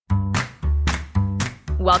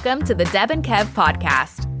Welcome to the Deb and Kev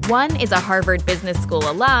podcast. One is a Harvard Business School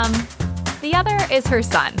alum. The other is her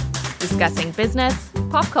son, discussing business,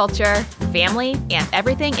 pop culture, family, and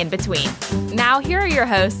everything in between. Now, here are your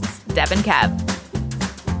hosts, Deb and Kev.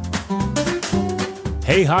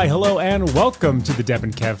 Hey, hi, hello, and welcome to the Deb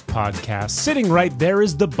and Kev podcast. Sitting right there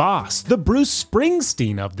is the boss, the Bruce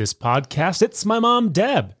Springsteen of this podcast. It's my mom,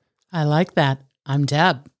 Deb. I like that. I'm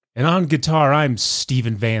Deb. And on guitar, I'm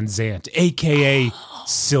Steven Van Zandt, a.k.a.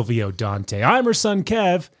 Silvio Dante. I'm her son,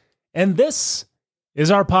 Kev, and this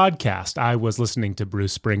is our podcast. I was listening to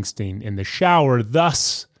Bruce Springsteen in the shower,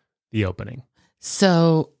 thus the opening.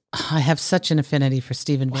 So I have such an affinity for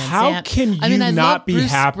Steven Van Zandt. How can you not be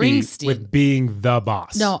happy with being the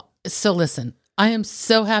boss? No, so listen, I am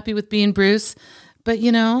so happy with being Bruce, but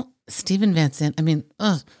Steven Van Zandt,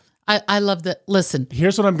 I love the, listen.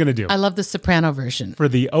 Here's what I'm going to do. I love the soprano version. For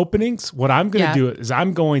the openings, what I'm going to do is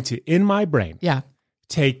I'm going to, in my brain,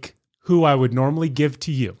 take who I would normally give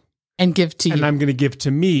to you. And give to you. And I'm going to give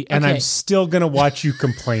to me, and I'm still going to watch you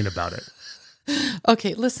complain about it.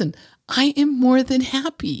 Okay, listen, I am more than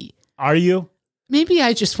happy. Are you? Maybe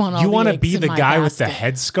I just want all the eggs in my basket. You want to be the guy with the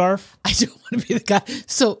headscarf? I don't want to be the guy.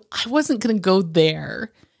 So I wasn't going to go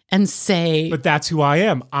there and say... But that's who I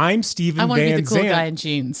am. I'm Steven Van Zandt. I want to be the cool guy in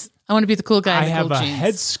jeans. I want to be the cool guy in the cool jeans. I have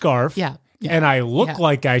a headscarf. Yeah. And I look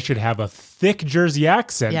like I should have a thick Jersey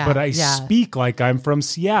accent, but I speak like I'm from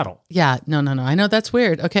Seattle. Yeah, no. I know that's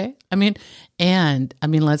weird, okay?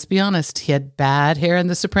 Let's be honest, he had bad hair in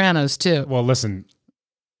The Sopranos, too. Well, listen,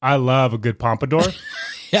 I love a good pompadour,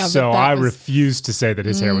 so I refuse to say that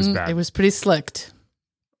his hair was bad. It was pretty slicked.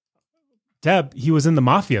 Deb, he was in the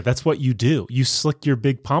mafia. That's what you do. You slick your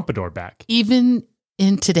big pompadour back. Even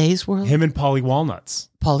in today's world? Him and Paulie Walnuts.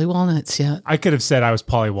 Paulie Walnuts, yeah. I could have said I was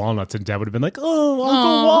Paulie Walnuts, and Deb would have been like, oh,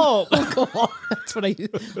 Uncle Walt. Uncle Walt. That's what I...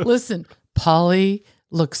 Listen, Paulie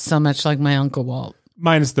looks so much like my Uncle Walt.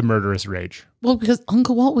 Minus the murderous rage. Well, because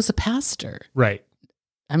Uncle Walt was a pastor. Right.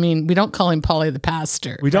 We don't call him Paulie the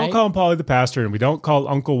pastor. We don't call him Paulie the pastor, and we don't call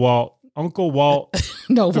Uncle Walt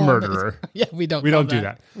no, the murderer. Yeah, we don't do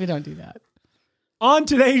that. We don't do that. On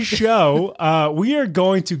today's show, we are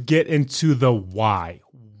going to get into the why.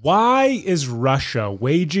 Why is Russia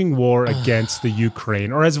waging war against the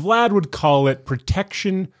Ukraine? Or as Vlad would call it,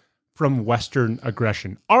 protection from Western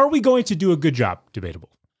aggression. Are we going to do a good job? Debatable.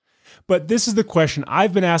 But this is the question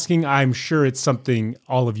I've been asking. I'm sure it's something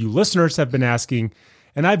all of you listeners have been asking.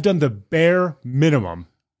 And I've done the bare minimum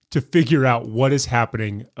to figure out what is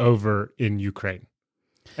happening over in Ukraine.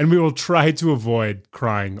 And we will try to avoid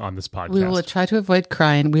crying on this podcast. We will try to avoid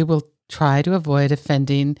crying. We will try to avoid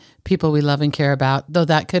offending people we love and care about, though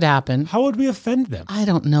that could happen. How would we offend them? I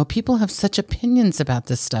don't know. People have such opinions about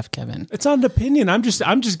this stuff, Kevin. It's not an opinion.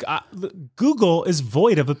 Google is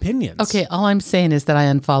void of opinions. Okay, all I'm saying is that I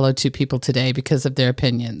unfollowed 2 people today because of their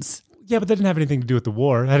opinions. Yeah, but that didn't have anything to do with the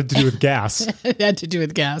war. It had to do with gas. It had to do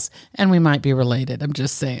with gas. And we might be related. I'm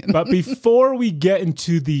just saying. But before we get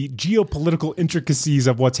into the geopolitical intricacies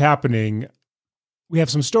of what's happening, we have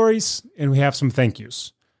some stories and we have some thank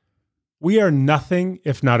yous. We are nothing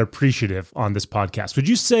if not appreciative on this podcast. Would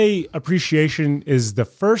you say appreciation is the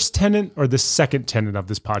first tenet or the second tenet of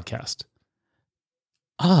this podcast?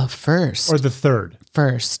 Oh, first. Or the third?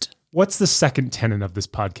 First. What's the second tenet of this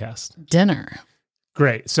podcast? Dinner.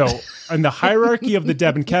 Great. So in the hierarchy of the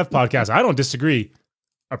Deb and Kev podcast, I don't disagree.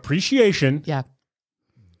 Appreciation. Yeah.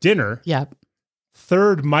 Dinner. Yeah.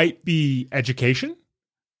 Third might be education.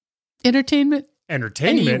 Entertainment. An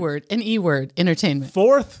E-word. Entertainment.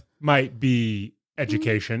 Fourth might be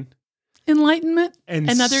education. Enlightenment. And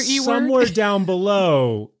another E-word. Somewhere down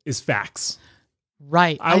below is facts.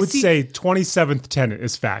 Right. I would say 27th tenet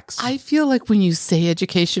is facts. I feel like when you say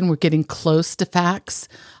education, we're getting close to facts.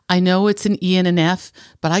 I know it's an E and an F,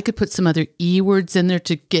 but I could put some other E words in there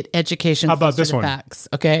to get education. How about this one? Facts,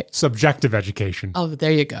 okay? Subjective education. Oh,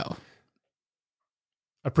 there you go.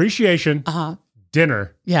 Appreciation.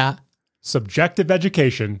 Dinner. Yeah. Subjective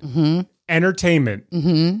education. Entertainment.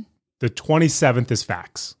 The 27th is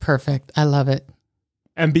facts. Perfect. I love it.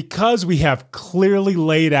 And because we have clearly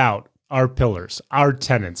laid out our pillars, our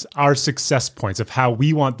tenets, our success points of how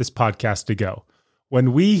we want this podcast to go,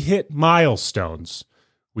 when we hit milestones,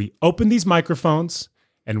 we open these microphones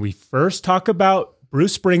and we first talk about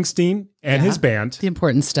Bruce Springsteen and his band. The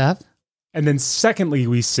important stuff. And then secondly,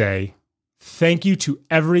 we say, thank you to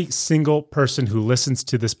every single person who listens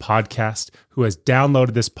to this podcast, who has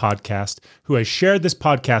downloaded this podcast, who has shared this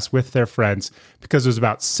podcast with their friends, because it was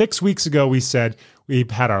about 6 weeks ago we said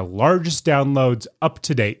we've had our largest downloads up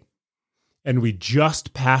to date, and we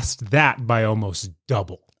just passed that by almost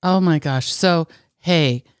double. Oh my gosh. So,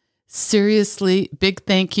 hey, Seriously, big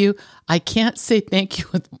thank you. I can't say thank you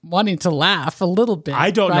with wanting to laugh a little bit.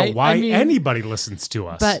 I don't right? know why anybody listens to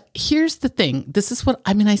us. But here's the thing. This is what,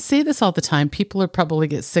 I say this all the time. People are probably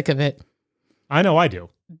get sick of it. I know I do.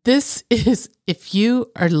 This is if you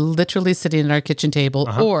are literally sitting at our kitchen table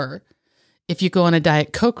or if you go on a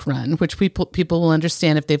Diet Coke run, which people will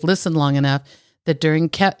understand if they've listened long enough, that during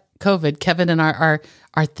COVID, Kevin and our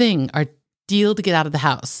deal to get out of the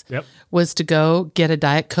house was to go get a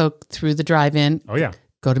Diet Coke through the drive-in. Oh, yeah.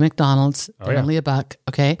 Go to McDonald's, only $1,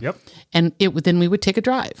 okay? Yep. And then we would take a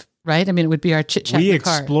drive, right? It would be our chit-chat in the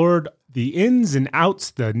car. We explored the ins and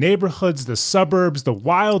outs, the neighborhoods, the suburbs, the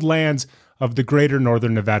wild lands of the greater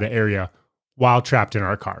Northern Nevada area while trapped in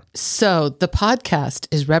our car. So the podcast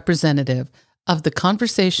is representative of the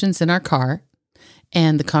conversations in our car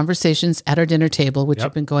and the conversations at our dinner table, which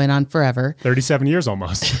have been going on forever. 37 years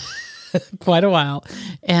almost. Quite a while.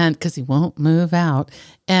 And because he won't move out.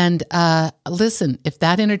 And listen, if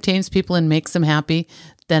that entertains people and makes them happy,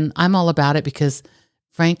 then I'm all about it because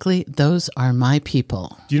frankly, those are my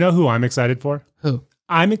people. Do you know who I'm excited for? Who?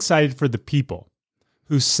 I'm excited for the people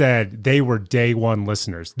who said they were day one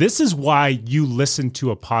listeners. This is why you listen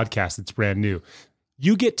to a podcast that's brand new.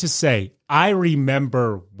 You get to say, I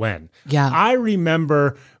remember when. Yeah. I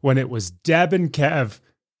remember when it was Deb and Kev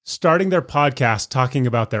starting their podcast talking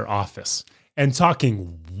about their office and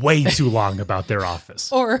talking way too long about their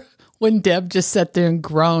office. Or when Deb just sat there and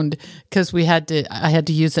groaned because I had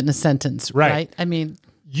to use it in a sentence, right?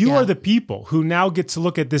 You are the people who now get to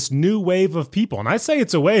look at this new wave of people. And I say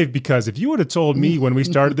it's a wave because if you would have told me when we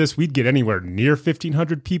started this, we'd get anywhere near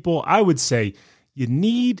 1,500 people, I would say you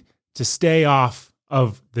need to stay off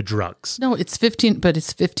of the drugs. No, it's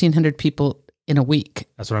 1,500 people in a week.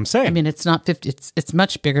 That's what I'm saying. It's not 50. It's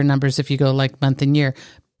much bigger numbers if you go like month and year.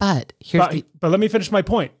 But let me finish my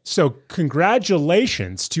point. So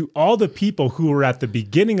congratulations to all the people who were at the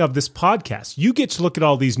beginning of this podcast. You get to look at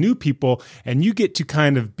all these new people and you get to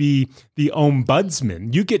kind of be the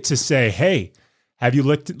ombudsman. You get to say, hey, have you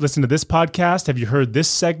listened to this podcast? Have you heard this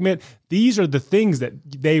segment? These are the things that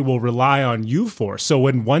they will rely on you for. So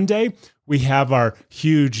when one day we have our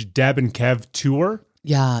huge Deb and Kev tour,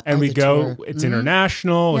 and we go, tour. It's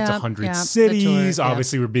international, it's 100 cities. Tour,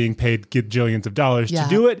 obviously, we're being paid gajillions of dollars to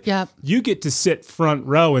do it. You get to sit front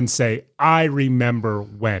row and say, I remember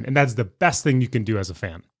when. And that's the best thing you can do as a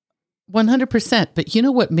fan. 100%. But you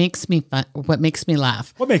know what makes me laugh? What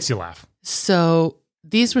makes you laugh? So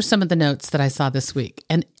these were some of the notes that I saw this week.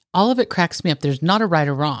 And all of it cracks me up. There's not a right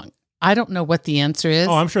or wrong. I don't know what the answer is.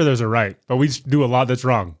 Oh, I'm sure there's a right. But we just do a lot that's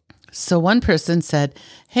wrong. So one person said,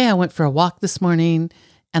 hey, I went for a walk this morning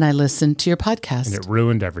and I listened to your podcast. And it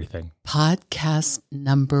ruined everything. Podcast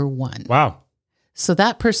number 1. Wow. So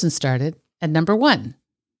that person started at number 1.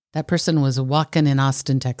 That person was walking in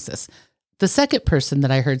Austin, Texas. The second person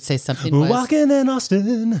that I heard say something was, walking in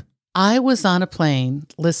Austin. I was on a plane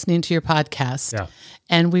listening to your podcast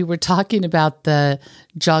and we were talking about the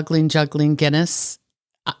juggling Guinness.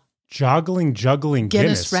 Juggling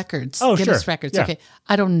Guinness records. Oh, Guinness records. Yeah. Okay.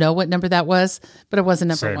 I don't know what number that was, but it wasn't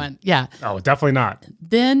number 1. Yeah. Oh, definitely not.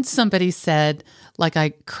 Then somebody said, like,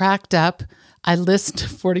 I cracked up. I listened to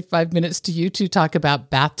 45 minutes to you two talk about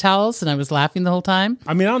bath towels and I was laughing the whole time.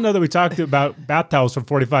 I don't know that we talked about bath towels for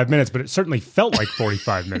 45 minutes, but it certainly felt like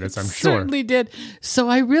 45 minutes, I'm sure. Certainly did. So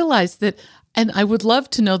I realized that. And I would love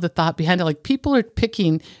to know the thought behind it. Like people are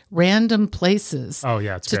picking random places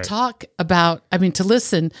to great. Talk about, to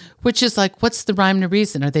listen, which is like, what's the rhyme and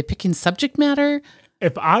reason? Are they picking subject matter?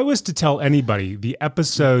 If I was to tell anybody the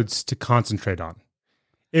episodes to concentrate on,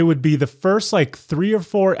 it would be the first 3 or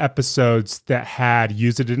 4 episodes that had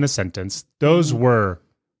use it in a sentence. Those were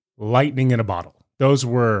lightning in a bottle. Those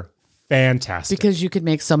were fantastic. Because you could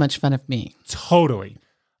make so much fun of me. Totally.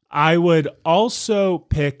 I would also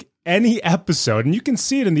pick any episode, and you can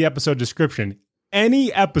see it in the episode description,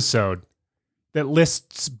 any episode that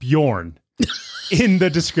lists Bjorn in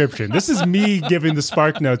the description. This is me giving the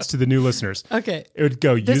Spark Notes to the new listeners. Okay. It would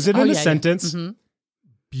go, use it in a sentence,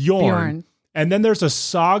 Bjorn. And then there's a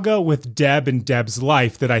saga with Deb and Deb's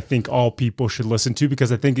life that I think all people should listen to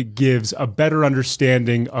because I think it gives a better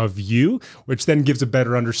understanding of you, which then gives a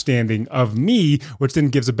better understanding of me, which then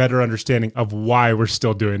gives a better understanding of why we're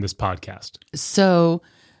still doing this podcast. So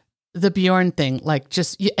the Bjorn thing,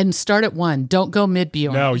 and start at 1. Don't go mid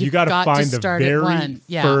Bjorn. No, you got to find the very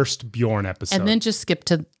first Bjorn episode. And then just skip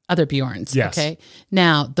to other Bjorns. Yes. Okay.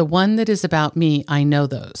 Now, the one that is about me, I know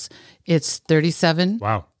those. It's 37.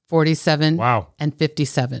 Wow. 47. Wow. And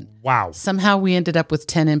 57. Wow. Somehow we ended up with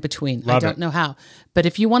 10 in between. I don't know how. But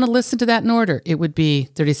if you want to listen to that in order, it would be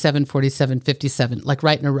 37, 47, 57, like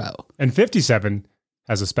right in a row. And 57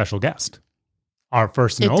 has a special guest. Our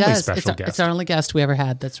first and only special guest. It's our only guest we ever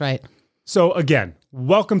had. That's right. So again,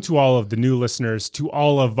 welcome to all of the new listeners, to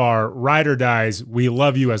all of our ride or dies. We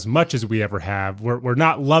love you as much as we ever have. We're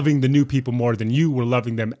not loving the new people more than you. We're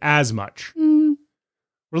loving them as much. We're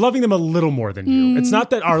loving them a little more than you. It's not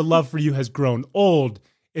that our love for you has grown old.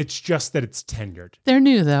 It's just that it's tenured. They're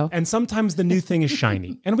new, though. And sometimes the new thing is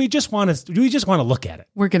shiny. And we just want to look at it.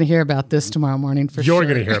 We're going to hear about this tomorrow morning for sure. You're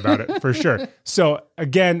going to hear about it for sure. So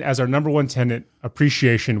again, as our number one tenet,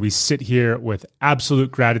 appreciation, we sit here with absolute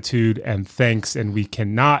gratitude and thanks. And we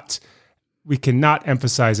cannot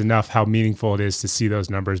emphasize enough how meaningful it is to see those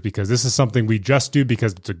numbers, because this is something we just do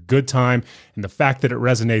because it's a good time. And the fact that it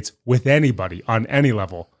resonates with anybody on any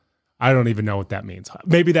level, I don't even know what that means.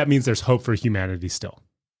 Maybe that means there's hope for humanity still.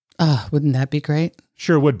 Wouldn't that be great?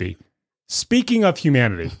 Sure would be. Speaking of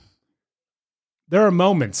humanity, there are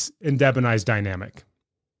moments in Deb and I's dynamic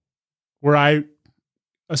where I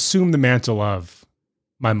assume the mantle of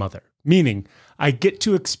my mother, meaning I get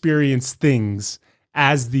to experience things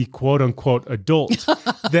as the quote unquote adult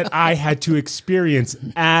that I had to experience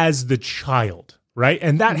as the child, right?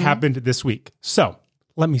 And that happened this week. So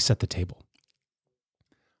let me set the table.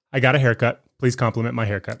 I got a haircut. Please compliment my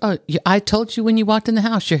haircut. Oh, I told you when you walked in the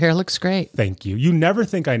house, your hair looks great. Thank you. You never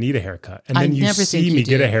think I need a haircut. And then you see me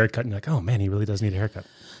get a haircut and you're like, oh man, he really does need a haircut.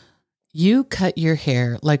 You cut your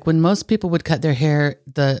hair like when most people would cut their hair,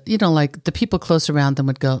 like the people close around them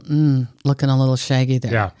would go, looking a little shaggy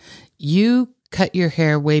there. Yeah. You cut your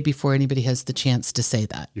hair way before anybody has the chance to say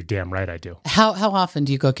that. You're damn right I do. How often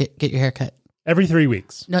do you go get your hair cut? Every 3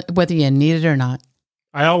 weeks. No, whether you need it or not.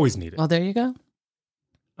 I always need it. Well, there you go.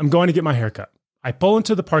 I'm going to get my haircut. I pull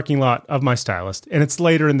into the parking lot of my stylist, and it's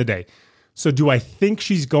later in the day. So do I think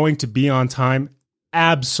she's going to be on time?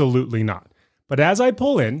 Absolutely not. But as I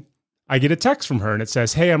pull in, I get a text from her, and it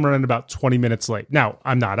says, hey, I'm running about 20 minutes late. Now,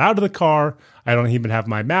 I'm not out of the car. I don't even have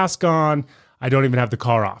my mask on. I don't even have the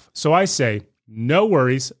car off. So I say, no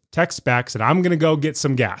worries, text back, said, I'm going to go get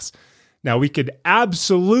some gas. Now, we could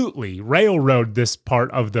absolutely railroad this part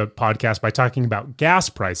of the podcast by talking about gas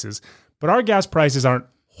prices, but our gas prices aren't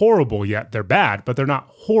horrible yet. They're bad, but they're not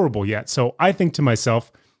horrible yet. So I think to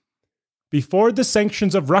myself, before the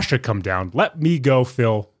sanctions of Russia come down, let me go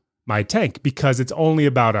fill my tank, because it's only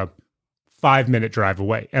about a 5-minute drive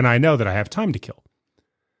away. And I know that I have time to kill.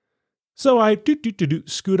 So I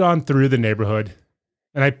scoot on through the neighborhood,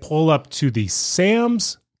 and I pull up to the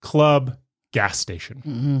Sam's Club gas station.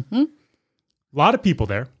 Mm-hmm. A lot of people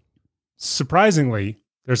there. Surprisingly,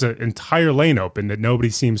 there's an entire lane open that nobody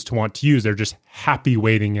seems to want to use. They're just happy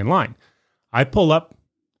waiting in line. I pull up,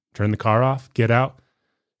 turn the car off, get out,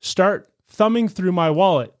 start thumbing through my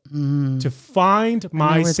wallet to find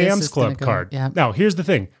my Sam's Club card. Yeah. Now, here's the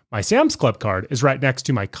thing. My Sam's Club card is right next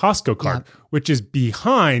to my Costco card, which is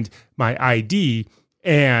behind my ID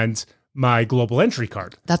and my global entry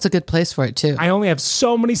card. That's a good place for it, too. I only have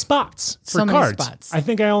so many spots for cards. I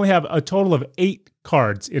think I only have a total of 8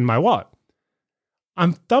 cards in my wallet.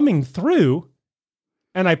 I'm thumbing through,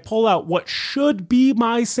 and I pull out what should be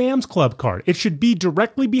my Sam's Club card. It should be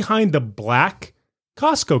directly behind the black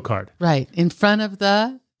Costco card. Right. In front of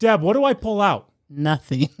the... Deb, what do I pull out?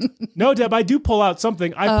 Nothing. No, Deb, I do pull out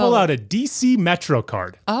something. I pull out a DC Metro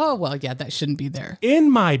card. Oh, well, yeah, that shouldn't be there. In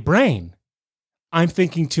my brain, I'm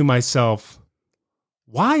thinking to myself,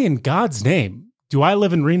 why in God's name do I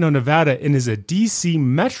live in Reno, Nevada, and is a DC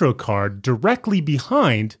Metro card directly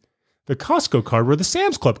behind the Costco card where the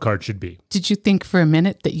Sam's Club card should be? Did you think for a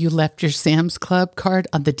minute that you left your Sam's Club card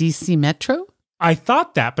on the DC Metro? I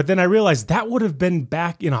thought that, but then I realized that would have been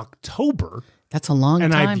back in October. That's a long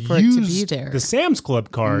time for it to be there. The Sam's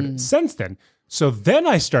Club card since then. So then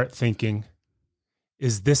I start thinking,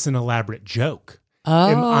 is this an elaborate joke?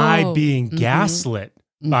 Am I being gaslit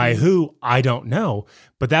by who? I don't know.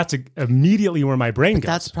 But that's immediately where my brain goes.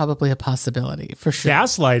 That's probably a possibility, for sure.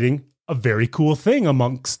 Gaslighting, a very cool thing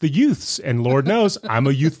amongst the youths. And Lord knows, I'm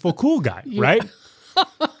a youthful cool guy, right?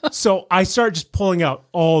 So I start just pulling out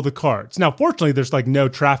all the cards. Now, fortunately, there's like no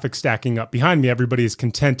traffic stacking up behind me. Everybody is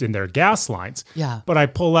content in their gas lines. Yeah. But I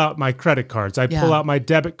pull out my credit cards. I pull out my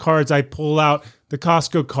debit cards. I pull out the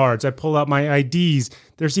Costco cards. I pull out my IDs.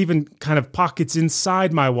 There's even kind of pockets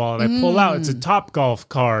inside my wallet. I pull out, it's a Topgolf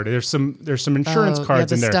card. There's some insurance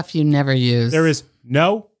cards in there. Stuff you never use. There is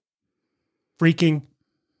no freaking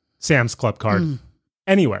Sam's Club card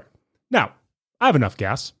anywhere. Now, I have enough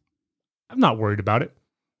gas. I'm not worried about it.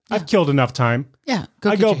 Yeah. I've killed enough time. Yeah.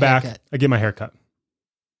 I go back. I get my hair cut.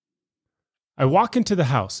 I walk into the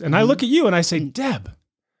house and I look at you and I say, Deb,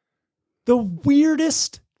 the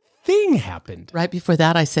weirdest thing happened. Right before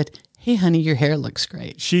that, I said, hey, honey, your hair looks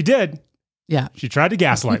great. She did. Yeah. She tried to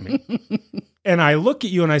gaslight me. And I look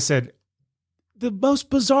at you and I said, the most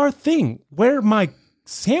bizarre thing, where my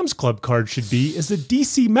Sam's Club card should be is a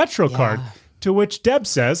DC Metro card. To which Deb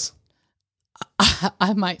says,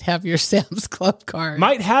 I might have your Sam's Club card.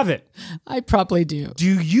 might have it. I probably do.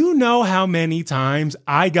 Do you know how many times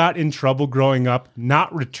I got in trouble growing up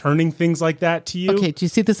not returning things like that to you? Okay, do you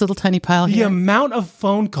see this little tiny pile The here? amount of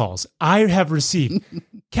phone calls I have received.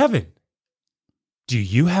 Kevin, do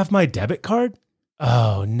you have my debit card?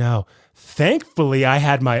 Oh, no. Thankfully, I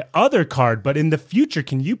had my other card, but in the future,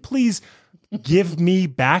 can you please give me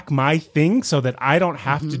back my thing so that I don't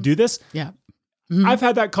have to do this? Yeah. I've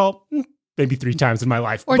had that call maybe 3 times in my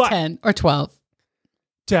life. Or but 10 or 12.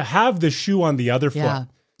 to have the shoe on the other foot,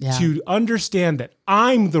 to understand that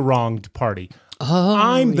I'm the wronged party. Oh,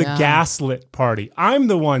 I'm the gaslit party. I'm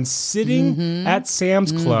the one sitting at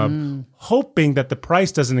Sam's Club hoping that the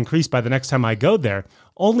price doesn't increase by the next time I go there,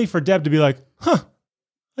 only for Deb to be like,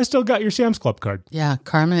 I still got your Sam's Club card. Yeah,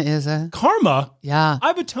 karma is a... Karma? Yeah.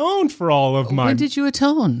 I've atoned for all of mine. When did you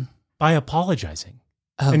atone? By apologizing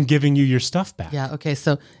and giving you your stuff back. Yeah, okay,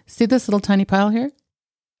 so see this little tiny pile here?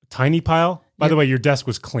 Tiny pile? By the way, your desk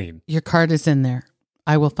was clean. Your card is in there.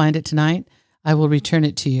 I will find it tonight. I will return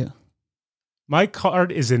it to you. My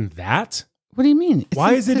card is in that? What do you mean?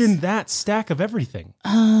 Why is it in that stack of everything?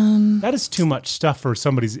 That is too much stuff for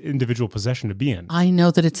somebody's individual possession to be in. I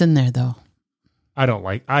know that it's in there, though.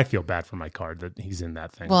 I feel bad for my card that he's in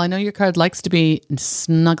that thing. Well, I know your card likes to be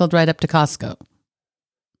snuggled right up to Costco.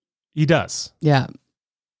 He does. Yeah.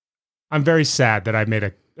 I'm very sad that I made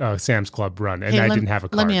a Sam's Club run and I didn't have a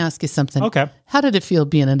card. Let me ask you something. Okay. How did it feel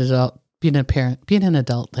being an adult, being a parent, being an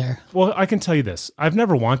adult there? Well, I can tell you this. I've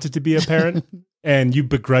never wanted to be a parent, and you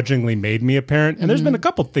begrudgingly made me a parent. And there's been a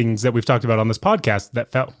couple things that we've talked about on this podcast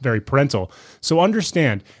that felt very parental. So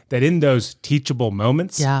understand that in those teachable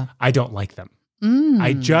moments, I don't like them.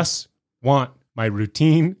 I just want my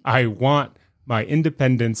routine. I want my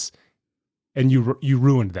independence. And you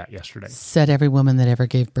ruined that yesterday. Said every woman that ever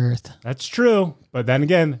gave birth. That's true. But then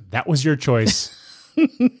again, that was your choice,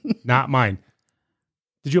 not mine.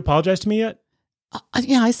 Did you apologize to me yet?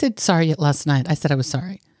 Yeah, I said sorry last night. I said I was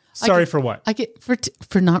sorry. Sorry for what? I get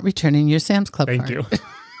for not returning your Sam's Club Thank card.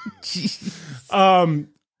 you.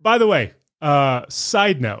 By the way,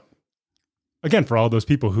 side note, again, for all those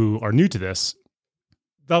people who are new to this,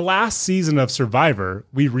 the last season of Survivor,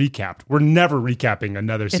 we recapped. We're never recapping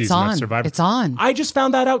another season of Survivor. It's on. I just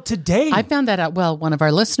found that out today. I found that out. Well, one of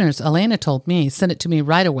our listeners, Elena, told me, sent it to me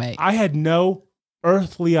right away. I had no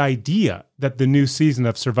earthly idea that the new season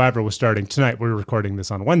of Survivor was starting tonight. We're recording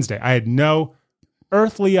this on Wednesday. I had no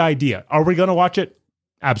earthly idea. Are we going to watch it?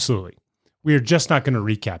 Absolutely. We are just not going to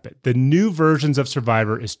recap it. The new versions of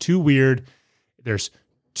Survivor is too weird. There's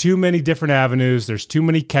too many different avenues. There's too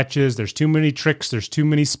many catches. There's too many tricks. There's too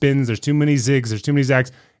many spins. There's too many zigs. There's too many zags.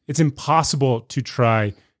 It's impossible to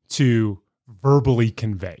try to verbally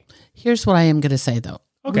convey. Here's what I am going to say, though.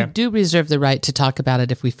 Okay. We do reserve the right to talk about it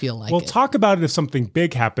if we feel like We'll it. talk about it if something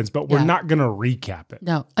big happens, but we're not going to recap it.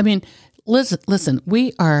 No, I mean, listen,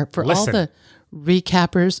 we are, for all the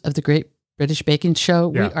recappers of the Great British Baking Show,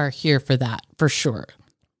 we are here for that, for sure.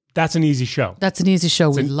 That's an easy show. That's an easy show.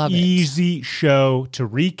 We love it. Easy show to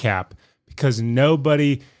recap because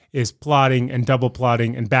nobody is plotting and double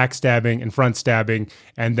plotting and backstabbing and front stabbing,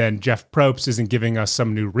 and then Jeff Probst isn't giving us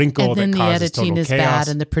some new wrinkle that causes total chaos. And then the editing is bad,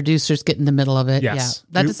 and the producers get in the middle of it. Yes.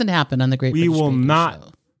 Yeah, that doesn't happen on the Great British Baking Show. We will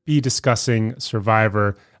not be discussing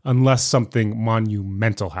Survivor unless something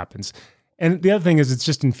monumental happens. And the other thing is, it's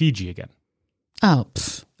just in Fiji again. Oh,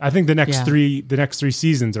 I think the next three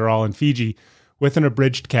seasons are all in Fiji, with an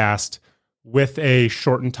abridged cast, with a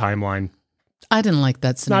shortened timeline. I didn't like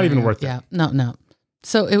that scenario. Not even worth it. Yeah, no.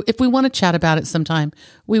 So if we want to chat about it sometime,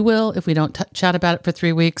 we will. If we don't chat about it for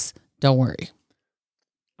 3 weeks, don't worry.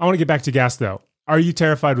 I want to get back to gas, though. Are you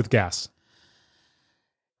terrified with gas?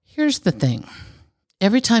 Here's the thing.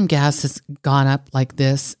 Every time gas has gone up like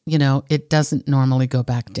this, it doesn't normally go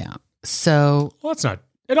back down. So... Well, it's not.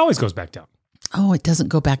 It always goes back down. Oh, it doesn't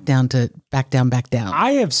go back down to back down.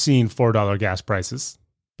 I have seen $4 gas prices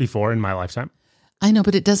before in my lifetime. I know,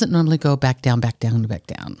 but it doesn't normally go back down.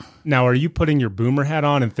 Now, are you putting your boomer hat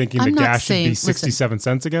on and thinking the gas should be 67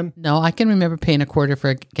 cents again? No, I can remember paying $0.25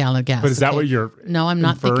 for a gallon of gas. But is that what you're No, I'm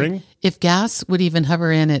not inferring? Thinking. If gas would even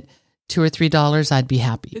hover in at $2 or $3, I'd be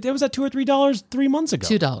happy. It was at $2 or $3 3 months ago.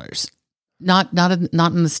 $2. Not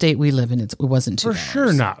in the state we live in. It wasn't $2. For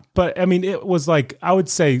sure not. But I mean, it was like, I would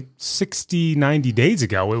say 60, 90 days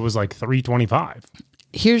ago, it was like $3.25.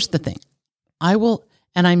 Here's the thing. I will,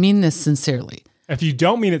 and I mean this sincerely. If you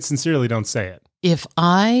don't mean it sincerely, don't say it. If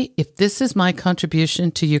this is my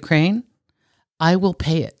contribution to Ukraine, I will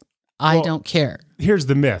pay it. I Well, don't care. Here's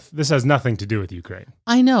the myth. This has nothing to do with Ukraine.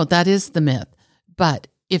 I know that is the myth. But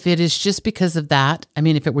if it is just because of that,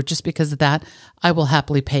 if it were just because of that, I will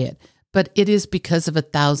happily pay it. But it is because of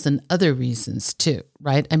 1,000 other reasons too,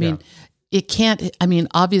 right? It can't,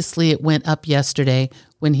 obviously it went up yesterday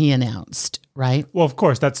when he announced, right? Well, of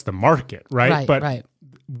course, that's the market, right? Right, But right.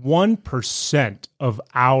 1% of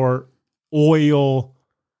our oil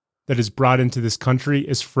that is brought into this country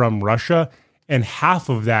is from Russia, and half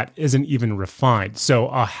of that isn't even refined. So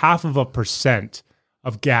 0.5%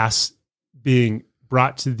 of gas being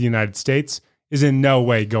brought to the United States is in no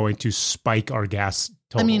way going to spike our gas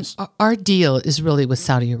totals. Our deal is really with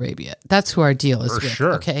Saudi Arabia. That's who our deal is For with.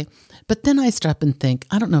 sure. Okay. But then I stop and think,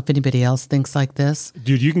 I don't know if anybody else thinks like this.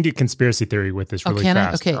 Dude, you can get conspiracy theory with this really Can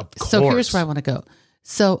fast. I? Okay. Of So here's course. where I want to go.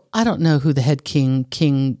 So I don't know who the head king,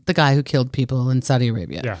 the guy who killed people in Saudi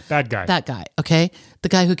Arabia. Yeah, that guy. That guy, okay? The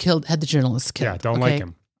guy who had the journalist killed. Yeah, don't okay? like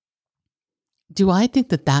him. Do I think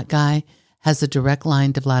that guy has a direct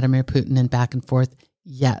line to Vladimir Putin and back and forth?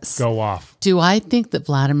 Yes. Go off. Do I think that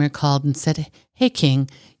Vladimir called and said, hey, King,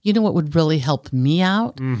 you know what would really help me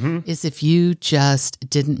out is if you just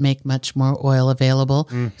didn't make much more oil available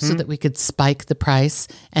so that we could spike the price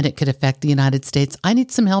and it could affect the United States. I need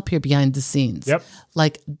some help here behind the scenes. Yep.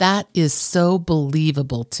 Like that is so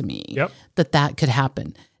believable to me Yep. that could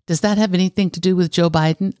happen. Does that have anything to do with Joe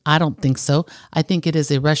Biden? I don't think so. I think it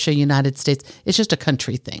is a Russia-United States. It's just a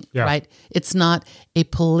country thing, Yeah. right? It's not a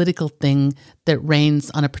political thing that reigns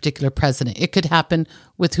on a particular president. It could happen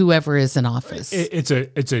with whoever is in office. It's a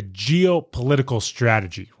geopolitical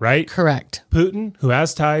strategy, right? Correct. Putin, who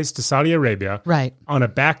has ties to Saudi Arabia, Right. on a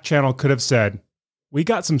back channel could have said, we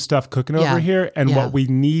got some stuff cooking Yeah. over here, and Yeah. what we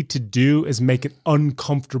need to do is make it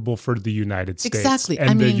uncomfortable for the United States Exactly.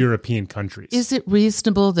 and I the mean, European countries. Is it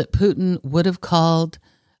reasonable that Putin would have called,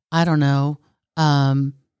 I don't know,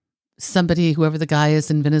 somebody, whoever the guy is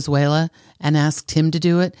in Venezuela, and asked him to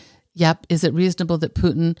do it? Yep. Is it reasonable that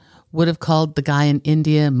Putin would have called the guy in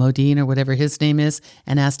India, Modin or whatever his name is,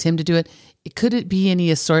 and asked him to do it? Could it be any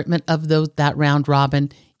assortment of that round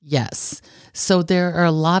robin? Yes. So there are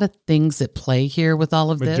a lot of things at play here with all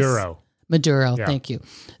of this. Maduro, Yeah. thank you.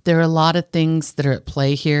 There are a lot of things that are at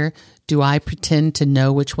play here. Do I pretend to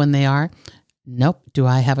know which one they are? Nope. Do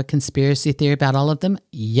I have a conspiracy theory about all of them?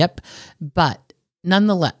 Yep. But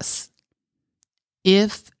nonetheless,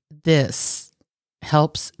 if this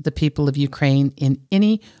helps the people of Ukraine in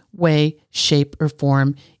any way, shape, or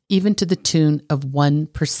form, even to the tune of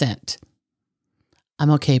 1%,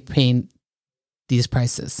 I'm okay paying these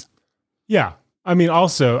prices. Yeah. I mean,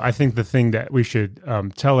 also, I think the thing that we should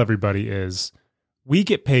tell everybody is we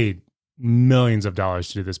get paid millions of dollars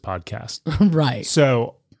to do this podcast. Right.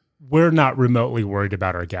 So we're not remotely worried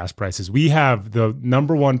about our gas prices. We have the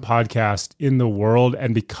number one podcast in the world.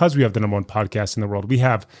 And because we have the number one podcast in the world, we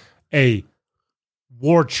have a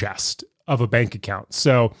war chest of a bank account.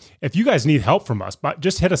 So if you guys need help from us,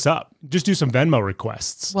 just hit us up. Just do some Venmo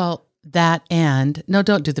requests. Well, no,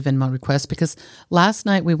 don't do the Venmo request, because last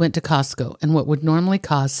night we went to Costco and what would normally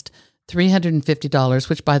cost $350,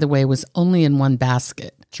 which by the way was only in one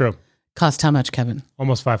basket, True. cost how much, Kevin?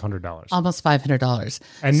 Almost $500. Almost $500.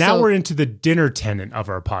 And now So we're into the dinner tenant of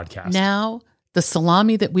our podcast. now the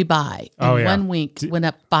salami that we buy in Oh, yeah. 1 week went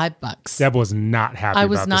up $5. Deb was not happy I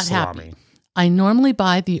was about not the salami. happy. I normally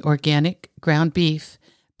buy the organic ground beef,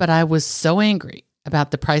 but I was so angry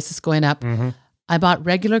about the prices going up. I bought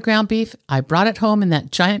regular ground beef. I brought it home in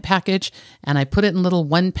that giant package and I put it in little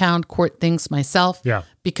 1 pound quart things myself Yeah.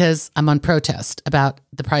 because I'm on protest about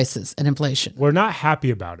the prices and inflation. We're not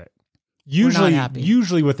happy about it. not happy.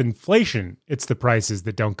 Usually with inflation, it's the prices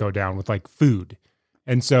that don't go down with like food.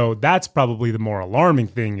 And so that's probably the more alarming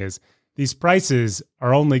thing is these prices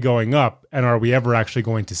are only going up, and are we ever actually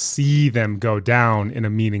going to see them go down in a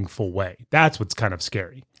meaningful way? That's what's kind of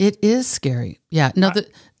scary. It is scary. Yeah. No,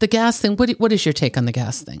 the gas thing, what is your take on the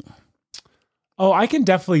gas thing? Oh, I can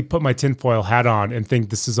definitely put my tinfoil hat on and think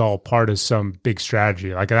this is all part of some big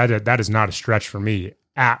strategy. Like that is not a stretch for me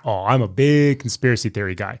at all. I'm a big conspiracy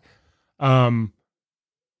theory guy.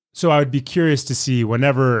 So I would be curious to see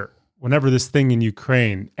whenever this thing in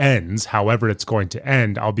Ukraine ends, however it's going to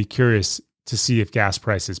end, I'll be curious to see if gas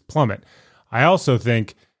prices plummet. I also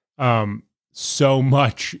think so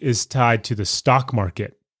much is tied to the stock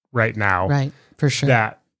market right now. Right. For sure.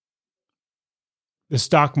 That the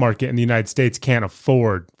stock market in the United States can't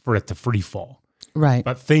afford for it to free fall. Right.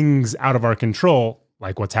 But things out of our control,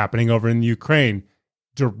 like what's happening over in Ukraine,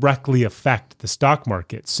 directly affect the stock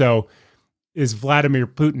market. So is Vladimir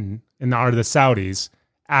Putin and the Saudis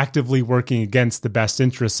actively working against the best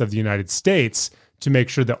interests of the United States to make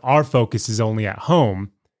sure that our focus is only at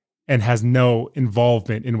home and has no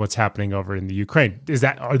involvement in what's happening over in the Ukraine.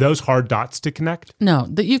 Are those hard dots to connect? No,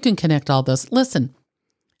 that you can connect all those. Listen,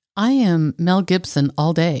 I am Mel Gibson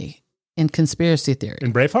all day in conspiracy theory.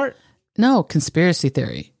 In Braveheart? No, conspiracy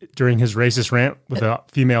theory. During his racist rant with a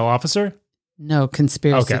female officer? No,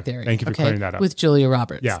 conspiracy Okay, theory. thank you for clearing that up. With Julia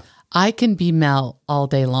Roberts. Yeah. I can be Mel all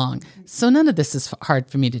day long. So none of this is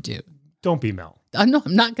hard for me to do. Don't be Mel. No,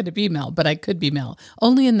 I'm not going to be Mel, but I could be Mel.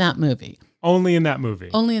 Only in that movie. Only in that movie.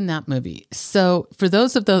 Only in that movie. So for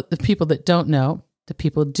those of the people that don't know, the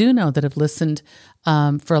people do know that have listened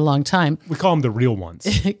for a long time. We call them the real ones.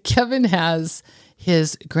 Kevin has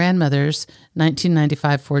his grandmother's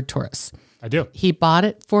 1995 Ford Taurus. I do. He bought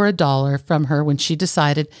it for $1 from her when she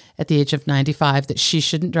decided at the age of 95 that she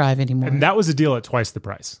shouldn't drive anymore. And that was a deal at twice the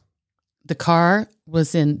price. The car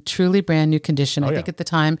was in truly brand new condition. I think at the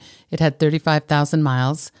time it had 35,000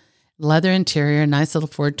 miles, leather interior, nice little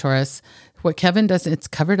Ford Taurus. What Kevin does, it's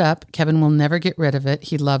covered up. Kevin will never get rid of it.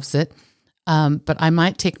 He loves it. But I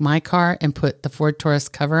might take my car and put the Ford Taurus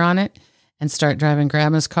cover on it and start driving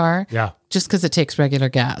grandma's car. Yeah. Just because it takes regular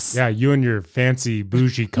gas. Yeah, you and your fancy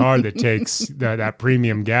bougie car that takes that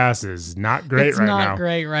premium gas is not great right now. It's not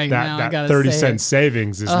great right now. That 30-cent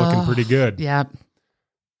savings is looking pretty good. Yeah.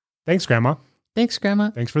 Thanks, Grandma. Thanks,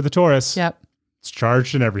 Grandma. Thanks for the Taurus. Yep. It's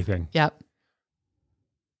charged and everything. Yep.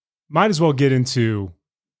 Might as well get into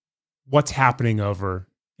what's happening over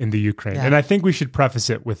in the Ukraine. Yeah. And I think we should preface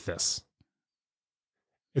it with this.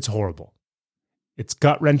 It's horrible. It's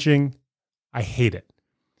gut-wrenching. I hate it.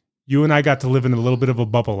 You and I got to live in a little bit of a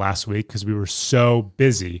bubble last week because we were so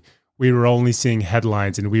busy. We were only seeing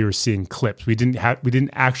headlines and we were seeing clips. We didn't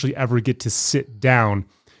actually ever get to sit down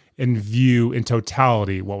and view in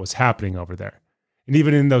totality what was happening over there. And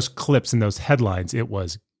even in those clips and those headlines, it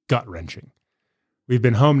was gut-wrenching. We've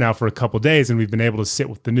been home now for a couple days and we've been able to sit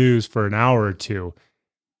with the news for an hour or two.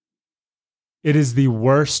 It is the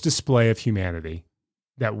worst display of humanity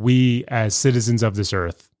that we as citizens of this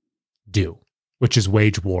earth do, which is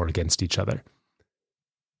wage war against each other.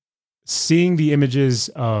 Seeing the images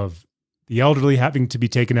of the elderly having to be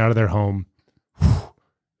taken out of their home,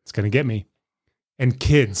 it's going to get me. And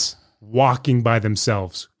kids walking by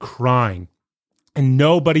themselves, crying, and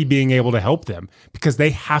nobody being able to help them because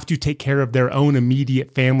they have to take care of their own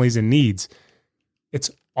immediate families and needs.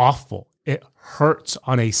 It's awful. It hurts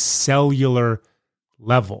on a cellular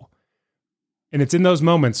level. And it's in those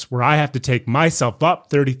moments where I have to take myself up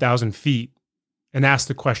 30,000 feet and ask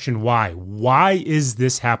the question, why? Why is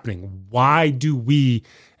this happening? Why do we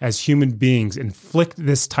as human beings inflict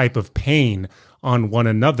this type of pain on one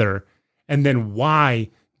another? And then why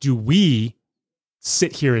do we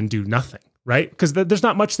sit here and do nothing, right? Because there's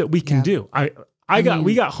not much that we can do.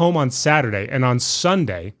 We got home on Saturday, and on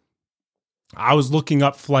Sunday, I was looking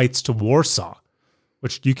up flights to Warsaw,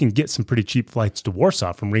 which you can get some pretty cheap flights to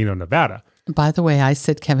Warsaw from Reno, Nevada. By the way, I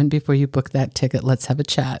said, Kevin, before you book that ticket, let's have a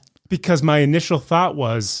chat. Because my initial thought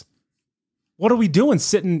was, what are we doing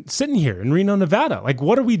sitting here in Reno, Nevada? Like,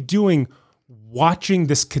 what are we doing watching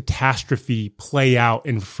this catastrophe play out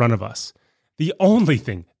in front of us? The only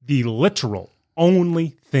thing, the literal only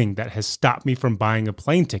thing that has stopped me from buying a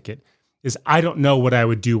plane ticket is I don't know what I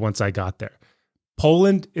would do once I got there.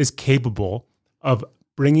 Poland is capable of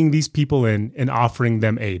bringing these people in and offering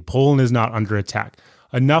them aid. Poland is not under attack.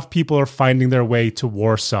 Enough people are finding their way to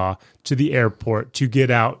Warsaw, to the airport, to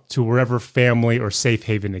get out to wherever family or safe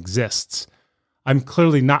haven exists. I'm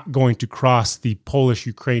clearly not going to cross the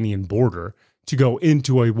Polish-Ukrainian border to go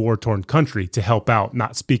into a war-torn country to help out,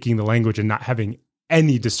 not speaking the language and not having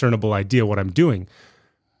any discernible idea what I'm doing.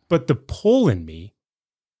 But the pull in me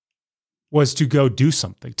was to go do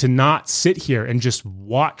something, to not sit here and just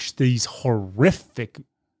watch these horrific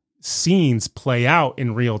scenes play out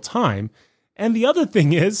in real time. And the other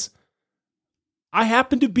thing is, I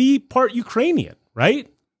happen to be part Ukrainian, right?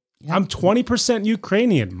 Yep. I'm 20%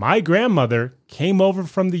 Ukrainian. My grandmother came over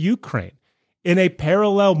from the Ukraine. In a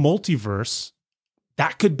parallel multiverse,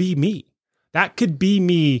 that could be me. That could be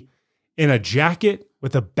me in a jacket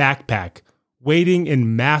with a backpack, waiting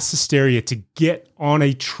in mass hysteria to get on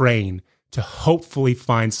a train to hopefully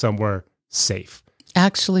find somewhere safe.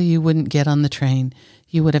 Actually, you wouldn't get on the train.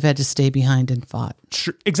 You would have had to stay behind and fought.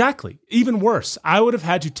 Sure, exactly. Even worse, I would have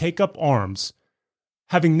had to take up arms,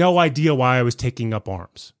 having no idea why I was taking up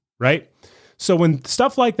arms, right? So when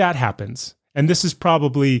stuff like that happens, and this is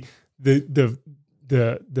probably the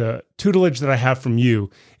tutelage that I have from you,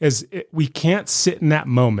 is we can't sit in that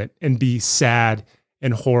moment and be sad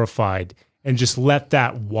and horrified and just let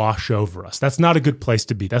that wash over us. That's not a good place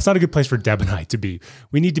to be. That's not a good place for Deb and I to be.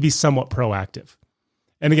 We need to be somewhat proactive.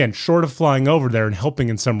 And again, short of flying over there and helping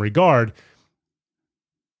in some regard,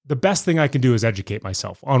 the best thing I can do is educate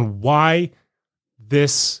myself on why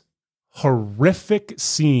this horrific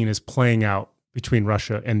scene is playing out between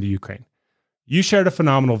Russia and the Ukraine. You shared a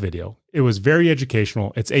phenomenal video. It was very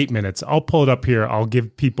educational. It's 8 minutes. I'll pull it up here. I'll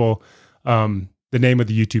give people the name of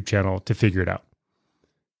the YouTube channel to figure it out,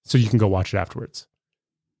 so you can go watch it afterwards.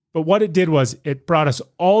 But what it did was it brought us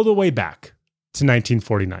all the way back to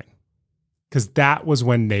 1949, because that was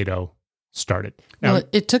when NATO started. Now, Well,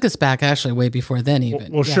 it took us back actually way before then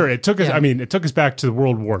even. well, Yeah. sure. It took us, Yeah. I mean, it took us back to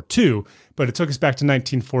World War II, but it took us back to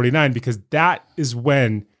 1949 because that is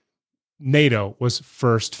when NATO was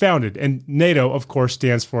first founded. And NATO, of course,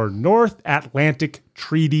 stands for North Atlantic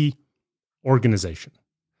Treaty Organization.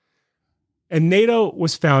 And NATO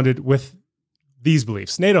was founded with these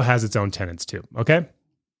beliefs. NATO has its own tenets too, okay?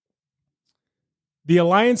 The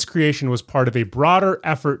alliance creation was part of a broader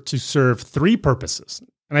effort to serve three purposes.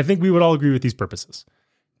 And I think we would all agree with these purposes.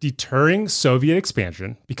 Deterring Soviet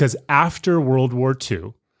expansion, because after World War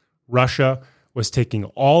II, Russia was taking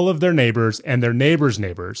all of their neighbors and their neighbors'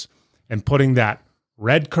 neighbors and putting that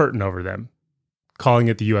red curtain over them, calling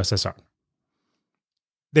it the USSR.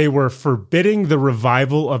 They were forbidding the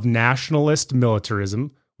revival of nationalist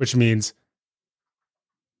militarism, which means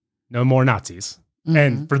no more Nazis. Mm-hmm.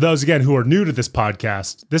 And for those, again, who are new to this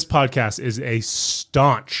podcast is a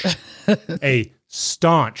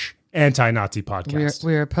staunch anti-Nazi podcast.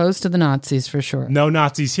 We're opposed to the Nazis for sure. No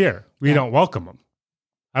Nazis here. We don't welcome them.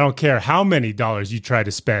 I don't care how many dollars you try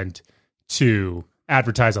to spend to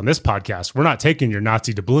advertise on this podcast. We're not taking your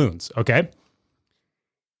Nazi doubloons, okay?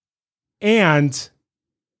 And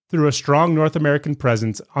through a strong North American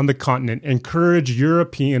presence on the continent, encourage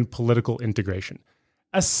European political integration.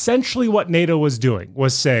 Essentially what NATO was doing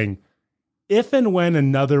was saying, if and when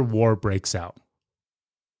another war breaks out,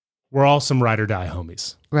 we're all some ride or die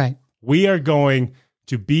homies. Right. We are going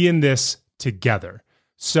to be in this together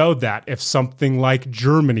so that if something like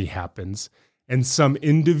Germany happens and some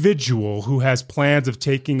individual who has plans of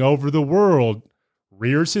taking over the world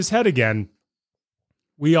rears his head again,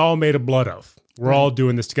 we all made a blood oath. We're all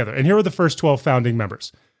doing this together. And here are the first 12 founding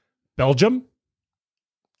members: Belgium,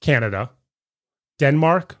 Canada,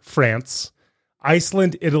 Denmark, France,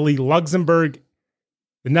 Iceland, Italy, Luxembourg,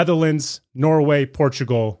 the Netherlands, Norway,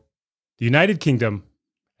 Portugal, the United Kingdom,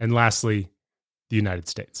 and lastly, the United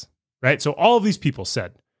States, right? So all of these people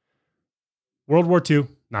said, World War II,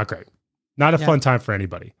 not great. Not a fun time for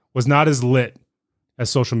anybody. Was not as lit as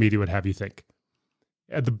social media would have you think.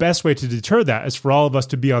 The best way to deter that is for all of us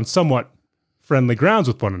to be on somewhat friendly grounds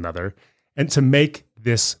with one another and to make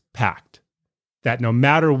this pact that no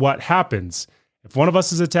matter what happens, if one of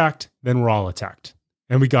us is attacked, then we're all attacked.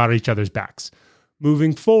 And we got each other's backs.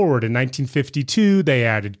 Moving forward, in 1952, they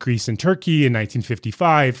added Greece and Turkey. In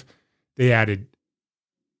 1955, they added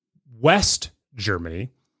West Germany.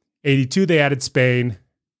 82, they added Spain,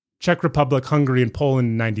 Czech Republic, Hungary, and Poland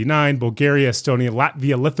in 99, Bulgaria, Estonia,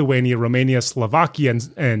 Latvia, Lithuania, Romania, Slovakia,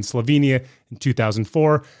 and Slovenia in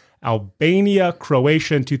 2004, Albania,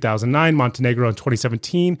 Croatia in 2009, Montenegro in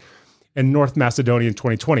 2017, and North Macedonia in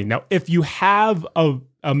 2020. Now, if you have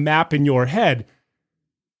a map in your head,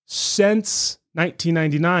 since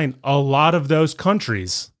 1999, a lot of those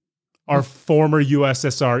countries are former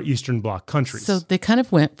USSR Eastern Bloc countries. So they kind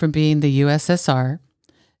of went from being the USSR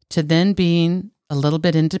to then being a little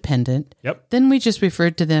bit independent. Yep. Then we just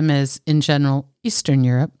referred to them as, in general, Eastern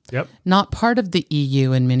Europe. Yep. Not part of the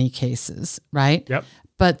EU in many cases, right? Yep.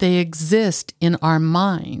 But they exist in our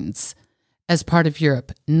minds as part of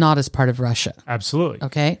Europe, not as part of Russia. Absolutely.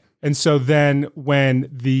 Okay? And so then when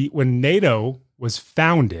NATO was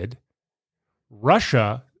founded,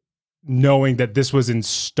 Russia, knowing that this was in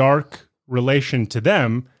stark relation to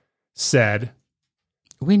them, said,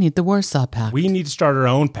 We need the Warsaw Pact. we need to start our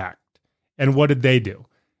own pact. And what did they do?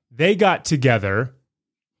 They got together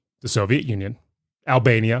the Soviet Union,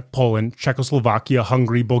 Albania, Poland, Czechoslovakia,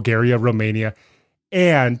 Hungary, Bulgaria, Romania,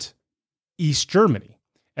 and East Germany.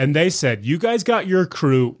 And they said, you guys got your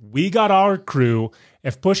crew, we got our crew.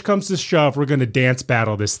 If push comes to shove, we're going to dance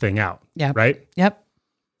battle this thing out. Yep. Right? Yep.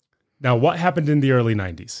 Now, what happened in the early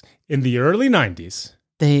 90s? In the early 90s,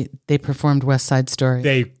 They performed West Side Story.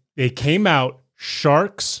 they came out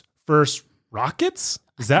sharks first rockets.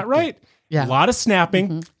 Is that right? Yeah. A lot of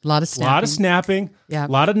snapping. A lot of snapping. A lot of snapping. Yeah. A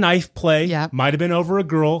lot of knife play. Yeah. Might have been over a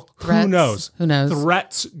girl. Threats. Who knows? Who knows?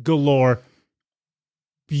 Threats galore.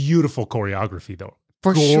 Beautiful choreography, though.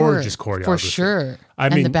 For Gorgeous sure. choreography. For sure. I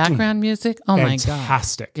and mean, the background music, oh my God.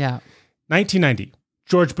 fantastic. Yeah. 1990,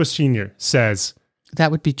 George Bush Sr. says, That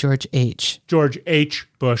would be George H. George H.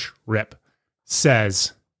 Bush Rip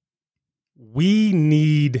says, we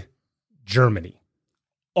need Germany,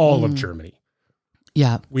 all of Germany.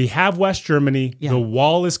 Yeah. We have West Germany. Yeah. The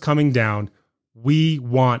wall is coming down. We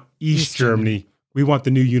want East Germany. We want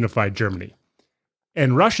the new unified Germany.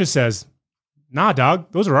 And Russia says, nah,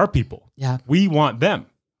 dog, those are our people. Yeah. We want them.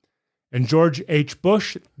 And George H.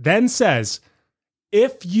 Bush then says,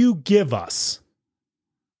 if you give us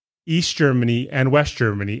East Germany and West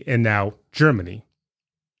Germany and now Germany,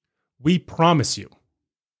 we promise you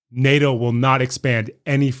NATO will not expand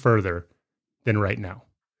any further than right now.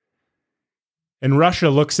 And Russia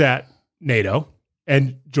looks at NATO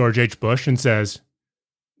and George H. Bush and says,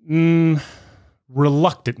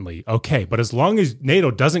 reluctantly, okay, but as long as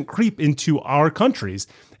NATO doesn't creep into our countries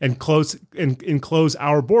and enclose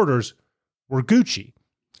our borders, we're Gucci.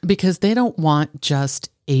 Because they don't want just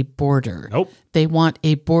a border. Nope. They want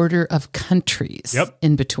a border of countries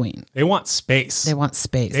in between. They want space. They want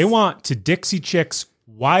space. They want to Dixie Chicks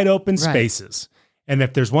wide open spaces. And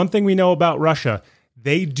if there's one thing we know about Russia,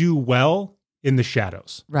 they do well in the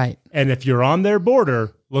shadows. Right. And if you're on their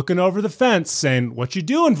border looking over the fence saying, what you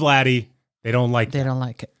doing, Vladdy? They don't like it. They don't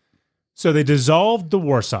like it. So they dissolved the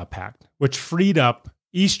Warsaw Pact, which freed up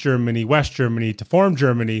East Germany, West Germany to form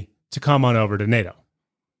Germany to come on over to NATO.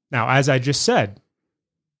 Now, as I just said,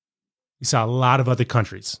 you saw a lot of other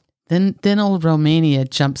countries. Then old Romania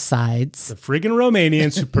jumped sides. The friggin'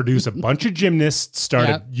 Romanians who produce a bunch of gymnasts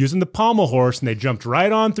started using the pommel horse, and they jumped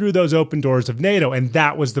right on through those open doors of NATO. And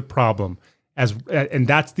that was the problem. And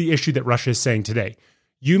that's the issue that Russia is saying today.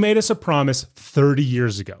 You made us a promise 30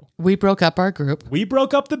 years ago. We broke up our group. We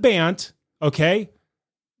broke up the band, okay?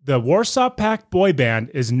 The Warsaw Pact boy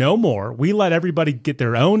band is no more. We let everybody get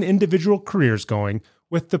their own individual careers going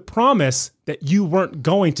with the promise that you weren't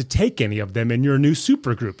going to take any of them in your new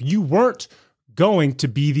supergroup. You weren't going to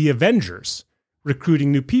be the Avengers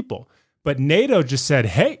recruiting new people. But NATO just said,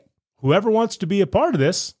 hey, whoever wants to be a part of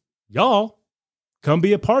this, y'all, come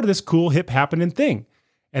be a part of this cool, hip, happening thing.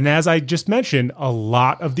 And as I just mentioned, a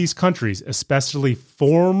lot of these countries, especially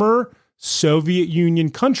former Soviet Union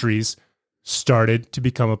countries, started to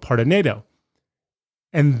become a part of NATO.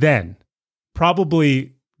 And then,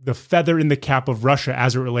 probably the feather in the cap of Russia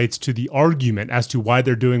as it relates to the argument as to why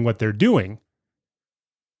they're doing what they're doing,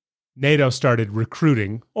 NATO started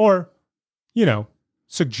recruiting or,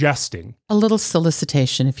 suggesting. A little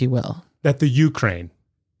solicitation, if you will. That the Ukraine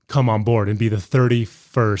come on board and be the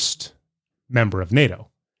 31st member of NATO.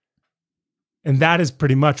 And that is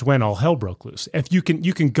pretty much when all hell broke loose. If you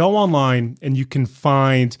can go online and you can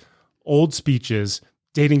find old speeches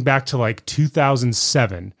dating back to like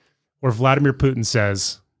 2007 where Vladimir Putin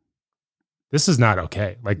says, this is not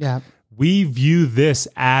okay. We view this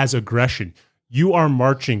as aggression. You are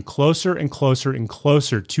marching closer and closer and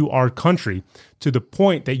closer to our country to the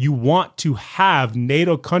point that you want to have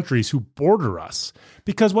NATO countries who border us.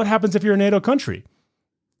 Because what happens if you're a NATO country?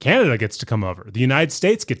 Canada gets to come over. The United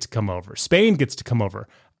States gets to come over. Spain gets to come over.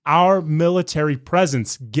 Our military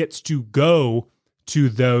presence gets to go to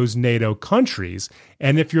those NATO countries.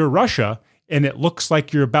 And if you're Russia and it looks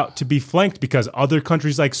like you're about to be flanked because other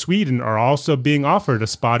countries like Sweden are also being offered a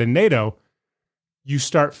spot in NATO, you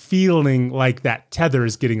start feeling like that tether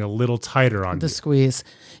is getting a little tighter on the squeeze.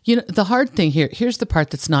 The hard thing here's the part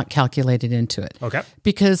that's not calculated into it. Okay.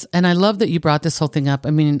 Because, and I love that you brought this whole thing up.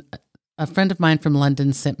 I mean, a friend of mine from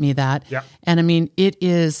London sent me that. Yeah. And I mean,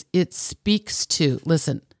 it speaks to,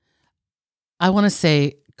 listen, I want to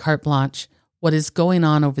say carte blanche, what is going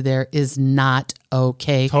on over there is not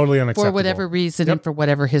okay. Totally unacceptable. For whatever reason and for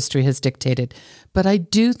whatever history has dictated. But I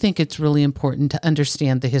do think it's really important to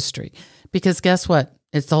understand the history. Because guess what?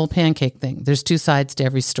 It's the whole pancake thing. There's two sides to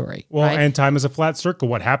every story. Well, right? And time is a flat circle.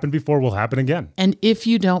 What happened before will happen again. And if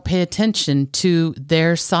you don't pay attention to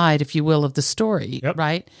their side, if you will, of the story,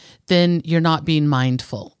 right, then you're not being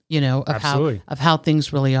mindful, of how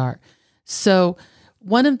things really are. So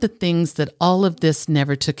one of the things that all of this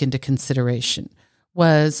never took into consideration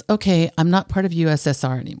was, okay, I'm not part of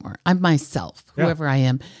USSR anymore. I'm myself, whoever I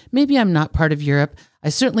am. Maybe I'm not part of Europe. I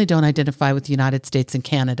certainly don't identify with the United States and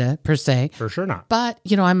Canada per se. For sure not. But,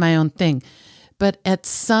 I'm my own thing. But at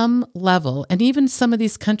some level, and even some of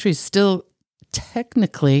these countries still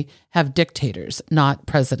technically have dictators, not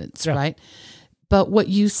presidents, right? But what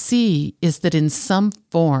you see is that in some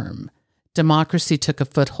form, democracy took a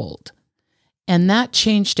foothold. And that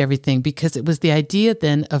changed everything because it was the idea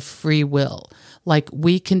then of free will, like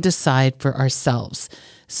we can decide for ourselves.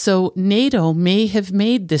 So NATO may have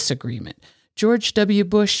made this agreement. George W.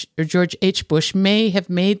 Bush or George H. Bush may have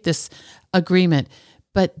made this agreement,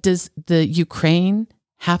 but does the Ukraine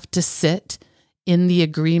have to sit in the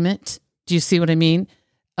agreement? Do you see what I mean?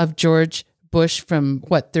 Of George Bush from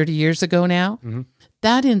 30 years ago now,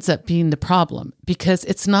 that ends up being the problem because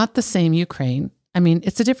it's not the same Ukraine. I mean,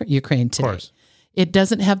 it's a different Ukraine today. Of course. It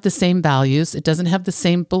doesn't have the same values. It doesn't have the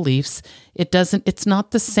same beliefs. It's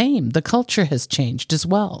not the same. The culture has changed as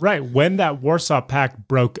well. Right. When that Warsaw Pact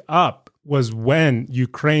broke up was when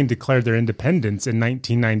Ukraine declared their independence in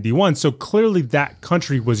 1991. So clearly that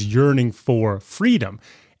country was yearning for freedom.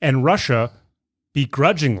 And Russia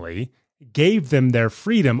begrudgingly gave them their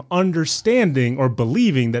freedom, understanding or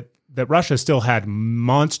believing that Russia still had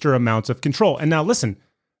monster amounts of control. And now listen,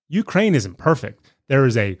 Ukraine isn't perfect. There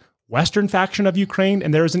is a Western faction of Ukraine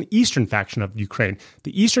and there is an Eastern faction of Ukraine.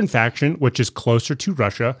 The Eastern faction, which is closer to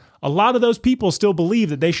Russia, a lot of those people still believe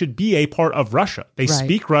that they should be a part of Russia. They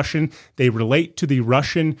speak Russian, they relate to the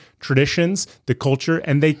Russian traditions, the culture,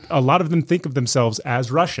 and a lot of them think of themselves as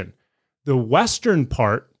Russian. The Western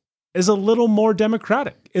part is a little more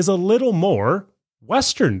democratic, is a little more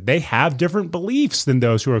Western. They have different beliefs than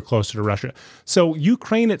those who are closer to Russia. So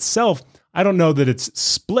Ukraine itself, I don't know that it's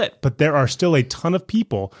split, but there are still a ton of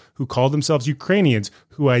people who call themselves Ukrainians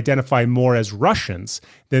who identify more as Russians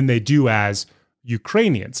than they do as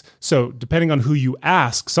Ukrainians. So depending on who you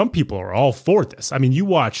ask, some people are all for this. I mean, you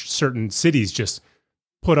watch certain cities just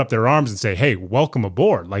put up their arms and say, hey, welcome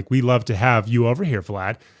aboard. Like, we love to have you over here,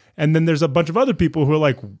 Vlad. And then there's a bunch of other people who are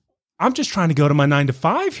like, I'm just trying to go to my 9 to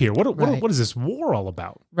 5 here. What is this war all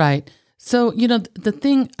about? Right. So, the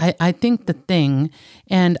thing, I think the thing,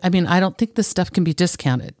 and I mean, I don't think this stuff can be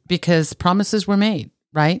discounted because promises were made,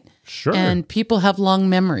 right? Sure. And people have long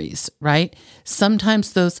memories, right?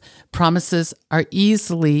 Sometimes those promises are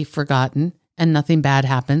easily forgotten and nothing bad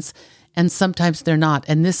happens. And sometimes they're not.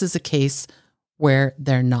 And this is a case where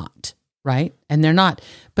they're not, right? And they're not.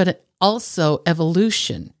 But also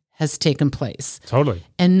evolution has taken place. Totally.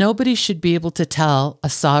 And nobody should be able to tell a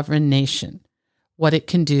sovereign nation what it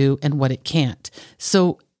can do and what it can't.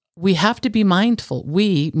 So we have to be mindful,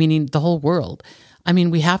 we, meaning the whole world. I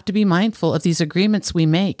mean, we have to be mindful of these agreements we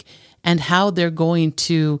make and how they're going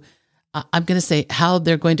to, how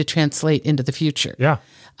they're going to translate into the future. Yeah.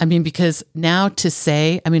 I mean, because now to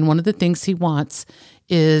say, one of the things he wants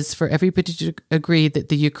is for everybody to agree that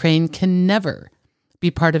the Ukraine can never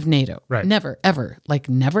be part of NATO. Right. Never, ever. Like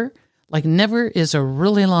never is a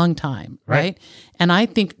really long time, right? And I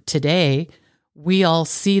think today we all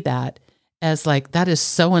see that as like, that is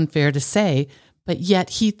so unfair to say, but yet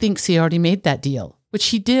he thinks he already made that deal, which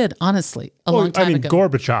he did, honestly, a long time ago.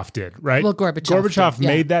 Gorbachev did, right? Well, Gorbachev did,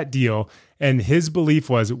 made that deal, and his belief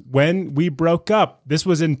was when we broke up, this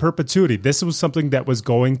was in perpetuity. This was something that was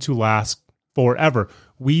going to last forever.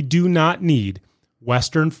 We do not need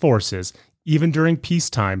Western forces, even during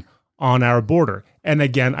peacetime, on our border. And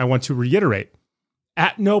again, I want to reiterate,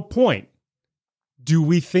 at no point do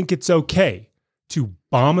we think it's okay to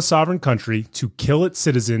bomb a sovereign country, to kill its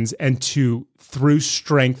citizens, and to, through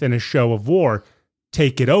strength and a show of war,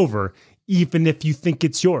 take it over, even if you think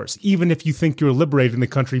it's yours, even if you think you're liberating the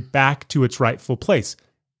country back to its rightful place.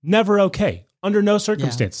 Never okay, under no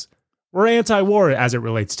circumstance. Yeah. We're anti-war as it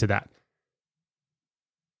relates to that.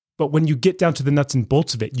 But when you get down to the nuts and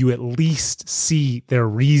bolts of it, you at least see their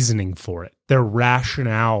reasoning for it, their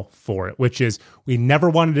rationale for it, which is we never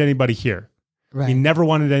wanted anybody here. Right. We never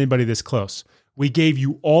wanted anybody this close. We gave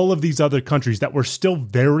you all of these other countries that were still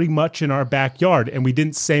very much in our backyard, and we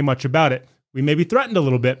didn't say much about it. We maybe threatened a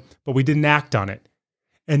little bit, but we didn't act on it.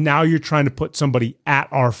 And now you're trying to put somebody at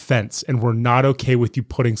our fence, and we're not okay with you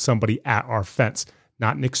putting somebody at our fence.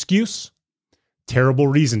 Not an excuse. Terrible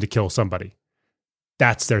reason to kill somebody.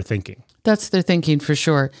 That's their thinking. That's their thinking for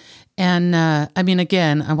sure. And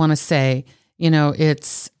again, I want to say,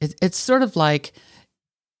 it's sort of like,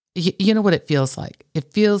 you know what it feels like?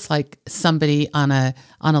 It feels like somebody on a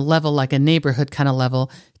level, like a neighborhood kind of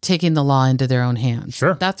level, taking the law into their own hands.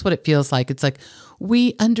 Sure. That's what it feels like. It's like,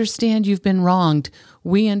 we understand you've been wronged.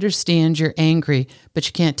 We understand you're angry, but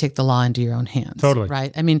you can't take the law into your own hands. Totally.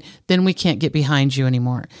 Right? Then we can't get behind you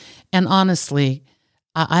anymore. And honestly,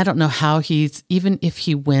 I don't know how even if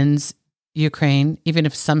he wins Ukraine, even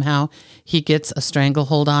if somehow he gets a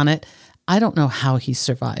stranglehold on it, I don't know how he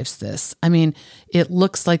survives this. It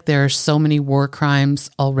looks like there are so many war crimes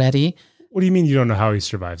already. What do you mean you don't know how he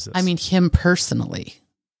survives this? Him personally.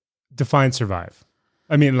 Define survive.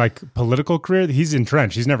 Like political career, he's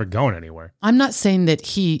entrenched. He's never going anywhere. I'm not saying that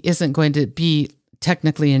he isn't going to be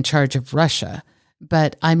technically in charge of Russia,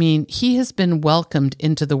 but he has been welcomed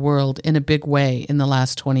into the world in a big way in the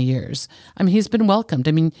last 20 years. He's been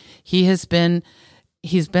welcomed. He has been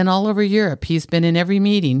He's been all over Europe. He's been in every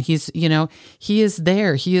meeting. He's, he is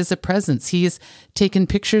there. He is a presence. He is taken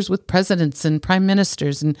pictures with presidents and prime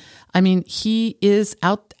ministers. And he is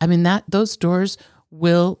out. Those doors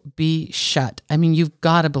will be shut. You've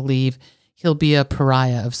got to believe he'll be a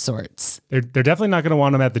pariah of sorts. They're definitely not going to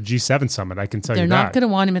want him at the G7 summit. I can tell you that. They're not going to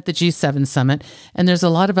want him at the G7 summit. And there's a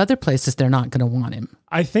lot of other places they're not going to want him.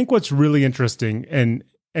 I think what's really interesting, and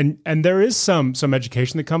there is some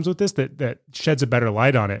education that comes with this that sheds a better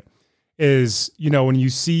light on it, is, when you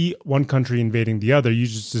see one country invading the other, you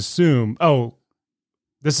just assume, oh,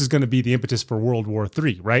 this is going to be the impetus for World War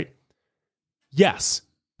III, right? Yes,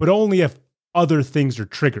 but only if other things are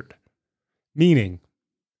triggered. Meaning,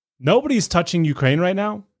 nobody's touching Ukraine right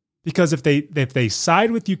now, because if they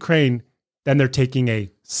side with Ukraine, then they're taking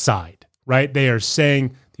a side, right? They are saying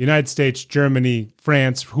the United States, Germany,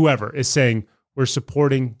 France, whoever is saying we're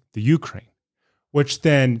supporting the Ukraine, which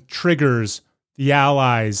then triggers the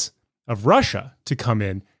allies of Russia to come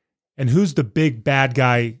in. And who's the big bad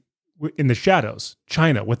guy in the shadows?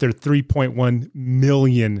 China, with their 3.1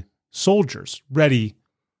 million soldiers ready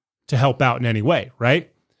to help out in any way,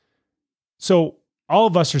 right? So all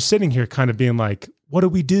of us are sitting here kind of being like, what do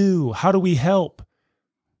we do? How do we help?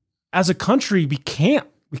 As a country, we can't.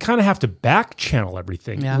 We kind of have to back channel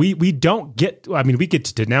everything. Yeah. We don't get, we get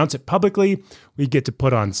to denounce it publicly. We get to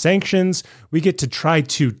put on sanctions. We get to try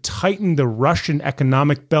to tighten the Russian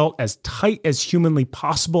economic belt as tight as humanly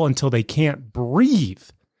possible until they can't breathe.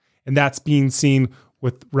 And that's being seen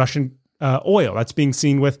with Russian oil. That's being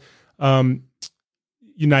seen with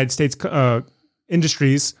United States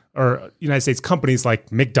industries or United States companies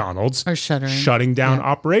like McDonald's are shutting down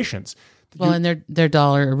operations. Well, and their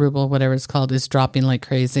dollar or ruble, whatever it's called, is dropping like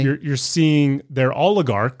crazy. You're seeing their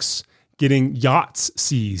oligarchs getting yachts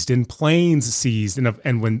seized and planes seized,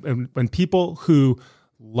 and when people who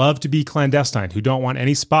love to be clandestine, who don't want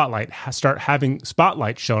any spotlight, start having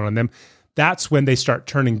spotlight shown on them, that's when they start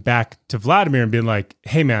turning back to Vladimir and being like,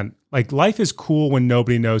 "Hey, man, like life is cool when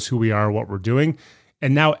nobody knows who we are or what we're doing,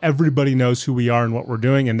 and now everybody knows who we are and what we're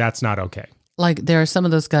doing, and that's not okay." Like there are some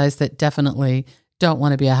of those guys that definitely don't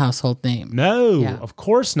want to be a household name. No, of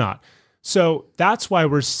course not. So that's why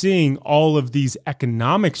we're seeing all of these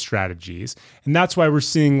economic strategies. And that's why we're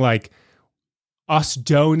seeing like us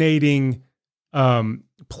donating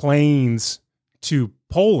planes to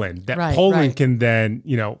Poland that Poland can then,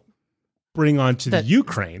 bring onto the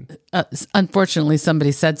Ukraine. Unfortunately,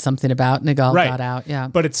 somebody said something about Nagal got out. Yeah.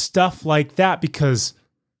 But it's stuff like that because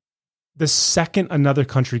the second another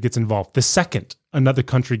country gets involved,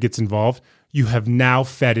 you have now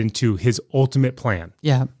fed into his ultimate plan,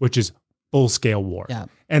 which is full-scale war. Yeah.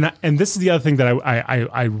 And this is the other thing that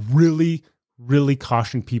I really, really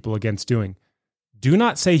caution people against doing. Do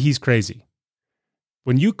not say he's crazy.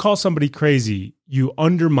 When you call somebody crazy, you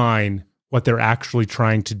undermine what they're actually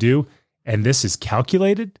trying to do. And this is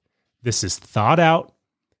calculated. This is thought out.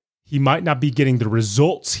 He might not be getting the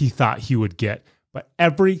results he thought he would get, but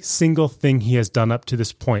every single thing he has done up to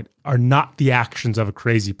this point are not the actions of a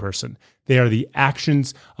crazy person. They are the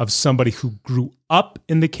actions of somebody who grew up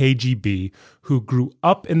in the KGB, who grew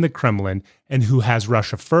up in the Kremlin, and who has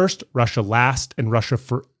Russia first, Russia last, and Russia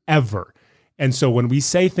forever. And so when we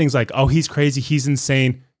say things like, oh, he's crazy, he's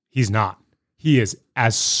insane, he's not. He is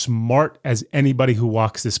as smart as anybody who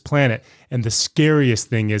walks this planet. And the scariest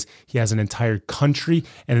thing is he has an entire country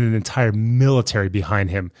and an entire military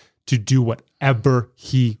behind him to do whatever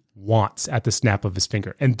he wants at the snap of his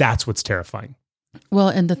finger. And that's what's terrifying. Well,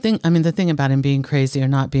 and the thing about him being crazy or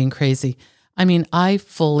not being crazy, I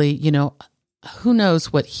fully, who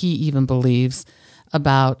knows what he even believes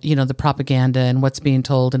about, the propaganda and what's being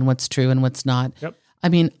told and what's true and what's not. Yep.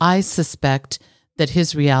 I suspect that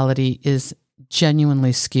his reality is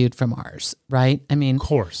genuinely skewed from ours, right? Of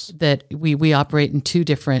course. That we operate in two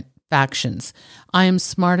different factions. I am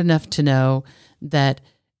smart enough to know that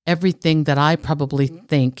everything that I probably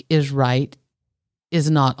think is right is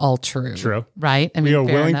not all true. True. Right? We are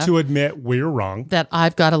willing to admit we're wrong. That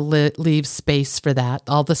I've got to leave space for that,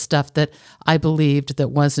 all the stuff that I believed that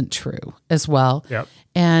wasn't true as well. Yep.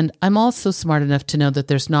 And I'm also smart enough to know that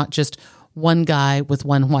there's not just one guy with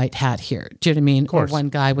one white hat here. Do you know what I mean? Or one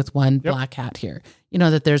guy with one black hat here.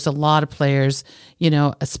 That there's a lot of players,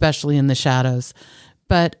 especially in the shadows.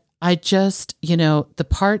 But I just, the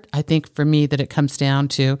part I think for me that it comes down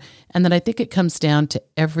to, and that I think it comes down to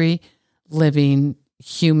every living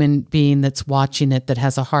human being that's watching it that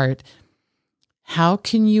has a heart. How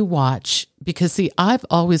can you watch? Because see, I've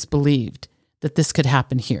always believed that this could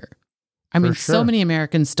happen here. So many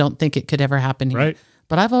Americans don't think it could ever happen here. Right.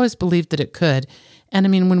 But I've always believed that it could. And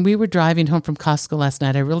when we were driving home from Costco last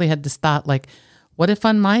night, I really had this thought like, What if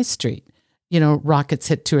on my street, you know, rockets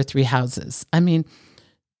hit 2 or 3 houses? I mean,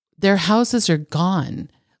 their houses are gone.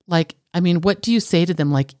 Like, I mean, what do you say to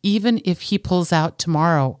them? Like, even if he pulls out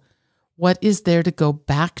tomorrow, what is there to go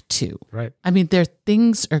back to? Right. I mean, their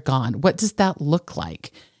things are gone. What does that look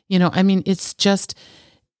like? You know, I mean, it's just,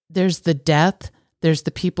 there's the death. There's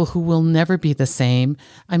the people who will never be the same.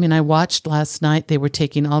 I mean, I watched last night, they were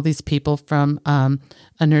taking all these people from a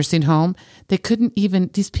nursing home. They couldn't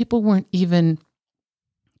even, these people weren't even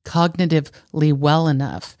cognitively well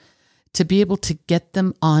enough to be able to get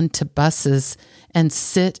them onto buses and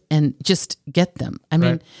sit and just get them. I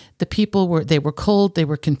mean, Right. the people they were cold, they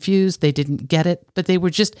were confused, they didn't get it, but they were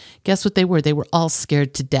just, guess what they were? They were all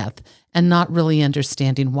scared to death and not really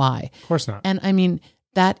understanding why. Of course not. And I mean,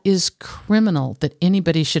 that is criminal that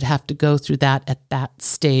anybody should have to go through that at that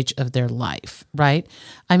stage of their life, right?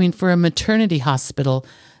 I mean, for a maternity hospital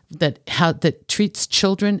that treats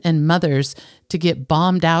children and mothers to get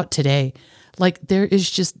bombed out today, like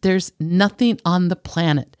there's nothing on the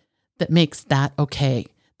planet that makes that okay.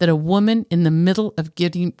 That a woman in the middle of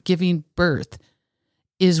giving birth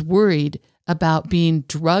is worried about being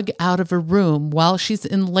drug out of a room while she's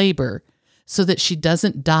in labor so that she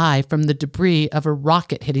doesn't die from the debris of a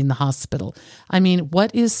rocket hitting the hospital. I mean,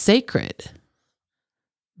 what is sacred?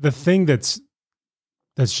 The thing that's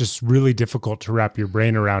just really difficult to wrap your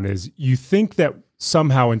brain around is you think that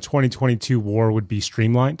somehow in 2022 war would be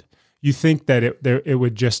streamlined. You think that it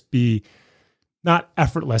would just be not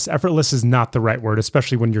effortless. Effortless is not the right word,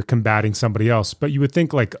 especially when you're combating somebody else. But you would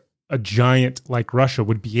think like a giant like Russia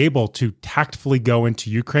would be able to tactfully go into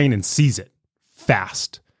Ukraine and seize it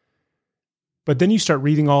fast. But then you start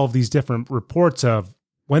reading all of these different reports of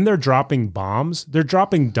when they're dropping bombs, they're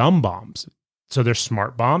dropping dumb bombs. So there's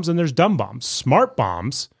smart bombs and there's dumb bombs. Smart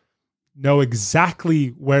bombs know exactly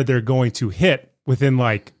where they're going to hit within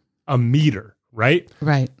like a meter, right?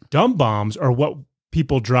 Right. Dumb bombs are what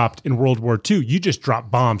people dropped in World War II. You just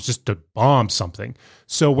drop bombs just to bomb something.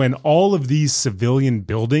 So when all of these civilian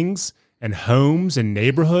buildings and homes and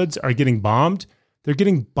neighborhoods are getting bombed, they're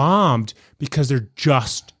getting bombed because they're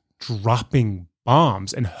just dropping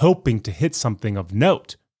bombs and hoping to hit something of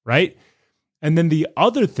note, right? And then the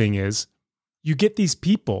other thing is you get these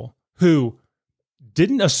people who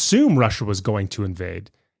didn't assume Russia was going to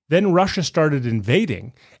invade. Then Russia started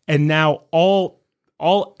invading, and now all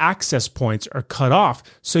access points are cut off.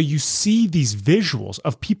 So you see these visuals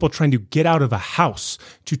of people trying to get out of a house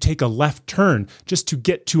to take a left turn just to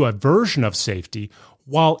get to a version of safety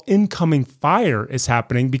while incoming fire is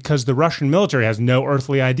happening because the Russian military has no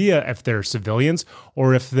earthly idea if they're civilians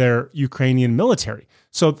or if they're Ukrainian military.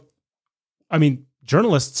 So, I mean,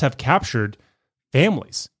 journalists have captured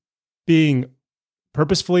families being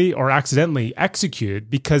purposefully or accidentally executed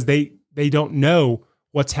because they don't know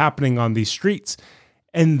what's happening on these streets.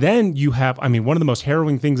 And then you have, I mean, one of the most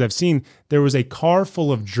harrowing things I've seen, there was a car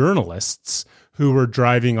full of journalists who were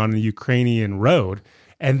driving on a Ukrainian road,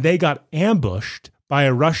 and they got ambushed by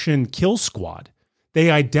a Russian kill squad.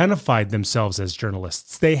 They identified themselves as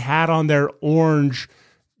journalists. They had on their orange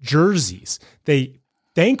jerseys. They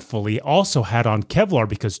thankfully also had on Kevlar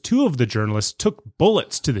because 2 of the journalists took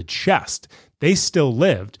bullets to the chest. They still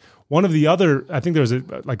lived. One of the other, I think there was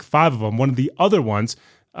like 5 of them. One of the other ones,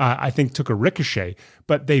 I think, took a ricochet,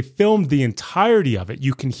 but they filmed the entirety of it.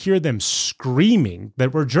 You can hear them screaming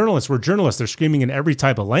that we're journalists. They're screaming in every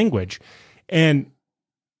type of language. And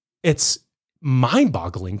it's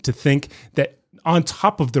mind-boggling to think that on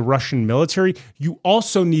top of the Russian military, you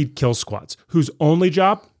also need kill squads whose only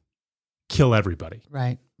job, kill everybody.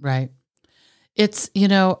 Right, right. It's, you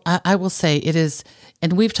know, I will say it is,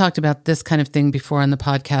 and we've talked about this kind of thing before on the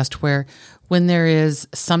podcast, where when there is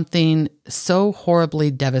something so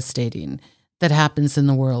horribly devastating that happens in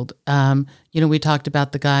the world, you know, we talked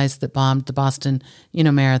about the guys that bombed the Boston, you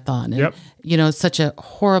know, marathon, and, Yep. you know, such a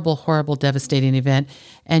horrible, horrible, devastating event.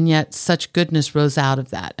 And yet such goodness rose out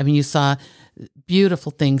of that. I mean, you saw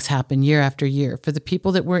beautiful things happen year after year for the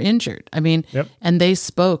people that were injured. I mean, Yep. and they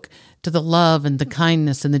spoke to the love and the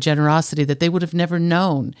kindness and the generosity that they would have never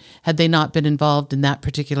known had they not been involved in that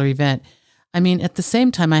particular event. I mean, at the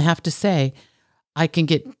same time, I have to say, I can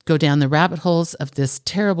go down the rabbit holes of this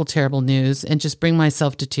terrible, terrible news and just bring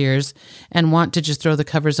myself to tears and want to just throw the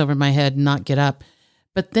covers over my head and not get up.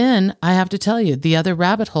 But then I have to tell you, the other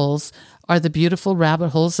rabbit holes are the beautiful rabbit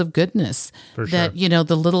holes of goodness. For that, sure. you know,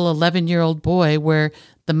 the little 11-year-old boy where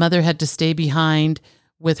the mother had to stay behind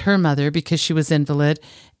with her mother because she was invalid.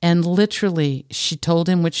 And literally, she told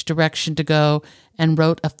him which direction to go and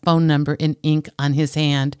wrote a phone number in ink on his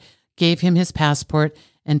hand, gave him his passport,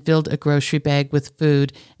 and filled a grocery bag with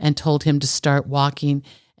food and told him to start walking.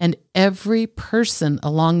 And every person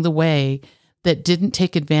along the way that didn't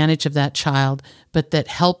take advantage of that child, but that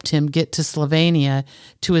helped him get to Slovenia,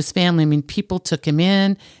 to his family. I mean, people took him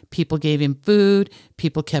in, people gave him food,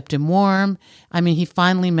 people kept him warm. I mean, he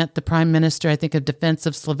finally met the Prime Minister, I think, of Defense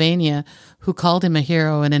of Slovenia, who called him a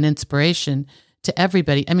hero and an inspiration to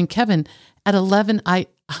everybody. I mean, Kevin, at 11, I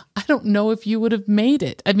don't know if you would have made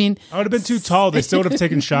it. I mean, I would have been too tall. They still would have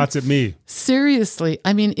taken shots at me. Seriously.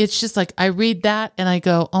 I mean, it's just like I read that and I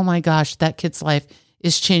go, oh my gosh, that kid's life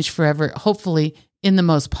is changed forever, hopefully in the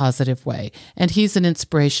most positive way. And he's an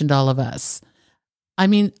inspiration to all of us. I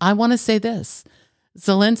mean, I want to say this,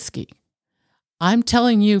 Zelensky, I'm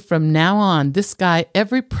telling you from now on, this guy,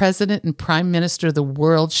 every president and prime minister of the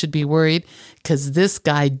world should be worried because this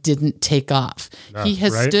guy didn't take off. He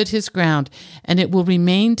has stood his ground, and it will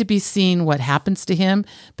remain to be seen what happens to him.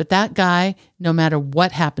 But that guy, no matter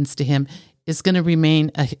what happens to him, is going to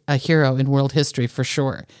remain a hero in world history for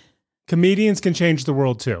sure. Comedians can change the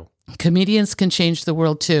world too. Comedians can change the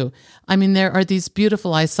world too. I mean, there are these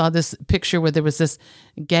beautiful, I saw this picture where there was this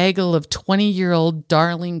gaggle of 20-year-old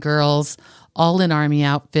darling girls all in army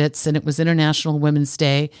outfits, and it was International Women's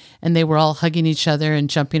Day, and they were all hugging each other and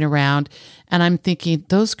jumping around. And I'm thinking,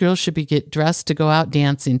 those girls should get dressed to go out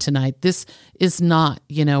dancing tonight. This is not,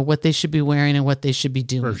 what they should be wearing and what they should be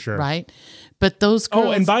doing, for sure. Right? But those girls...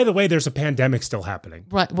 Oh, and by the way, there's a pandemic still happening.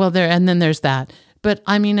 Right. Well, and then there's that. But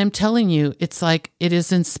I mean, I'm telling you, it's like it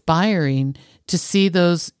is inspiring to see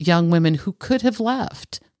those young women who could have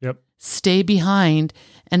left, stay behind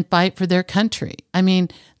and fight for their country. I mean,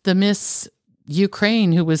 the Miss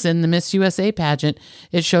Ukraine who was in the Miss USA pageant,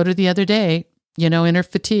 it showed her the other day, in her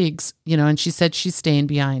fatigues, and she said she's staying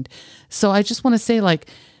behind. So I just want to say, like,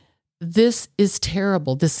 this is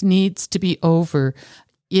terrible. This needs to be over.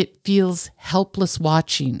 It feels helpless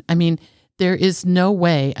watching. I mean, there is no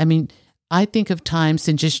way. I mean, I think of times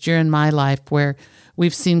in just in my life where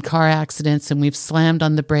we've seen car accidents and we've slammed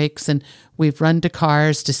on the brakes and we've run to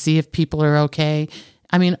cars to see if people are okay.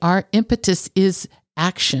 I mean, our impetus is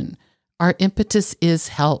action. Our impetus is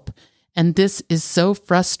help. And this is so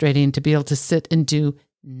frustrating to be able to sit and do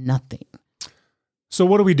nothing. So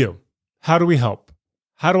what do we do? How do we help?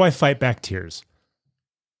 How do I fight back tears?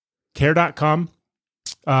 Care.com.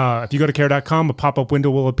 If you go to care.com, a pop-up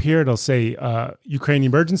window will appear. It'll say Ukraine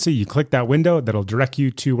emergency. You click that window. That'll direct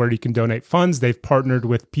you to where you can donate funds. They've partnered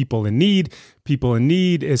with People in Need. People in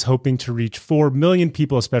Need is hoping to reach 4 million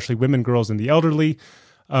people, especially women, girls, and the elderly.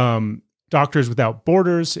 Doctors Without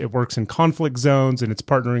Borders. It works in conflict zones, and it's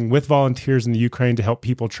partnering with volunteers in the Ukraine to help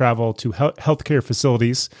people travel to healthcare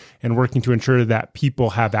facilities and working to ensure that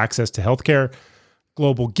people have access to healthcare.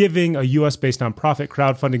 Global Giving, a U.S.-based nonprofit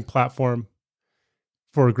crowdfunding platform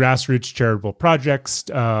for grassroots charitable projects,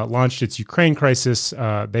 launched its Ukraine crisis.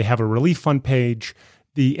 They have a relief fund page.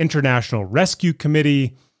 The International Rescue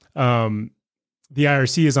Committee, the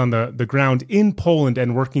IRC is on the ground in Poland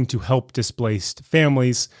and working to help displaced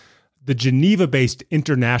families. The Geneva-based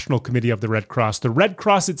International Committee of the Red Cross. The Red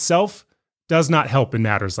Cross itself does not help in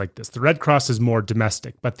matters like this. The Red Cross is more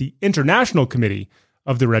domestic, but the International Committee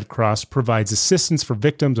of the Red Cross provides assistance for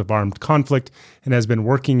victims of armed conflict and has been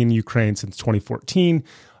working in Ukraine since 2014.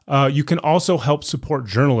 You can also help support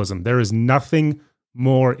journalism. There is nothing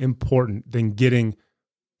more important than getting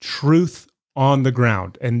truth on the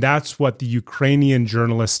ground, and that's what the Ukrainian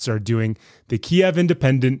journalists are doing. The Kiev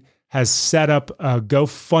Independent has set up a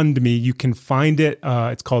GoFundMe. You can find it.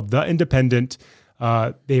 It's called The Independent.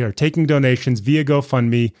 They are taking donations via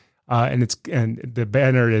GoFundMe. And the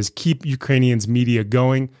banner is Keep Ukrainians Media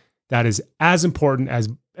Going. That is as important as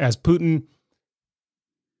Putin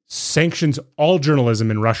sanctions all journalism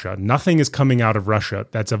in Russia. Nothing is coming out of Russia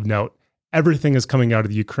that's of note. Everything is coming out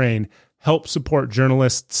of the Ukraine. Help support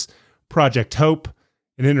journalists. Project Hope,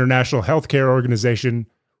 an international healthcare organization.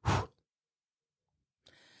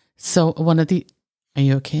 So are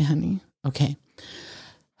you okay, honey? Okay.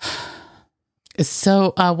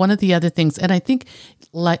 So one of the other things, and I think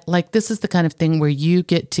like this is the kind of thing where you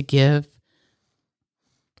get to give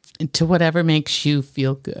to whatever makes you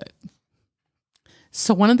feel good.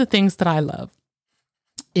 So one of the things that I love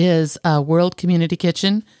is World Community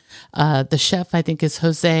Kitchen. The chef, I think, is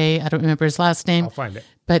Jose. I don't remember his last name. I'll find it.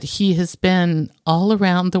 But he has been all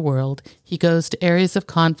around the world. He goes to areas of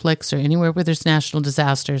conflicts or anywhere where there's national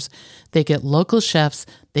disasters. They get local chefs.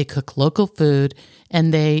 They cook local food.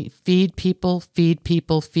 And they feed people.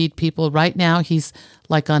 Right now, he's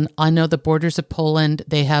like I know the borders of Poland.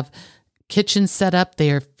 They have kitchens set up.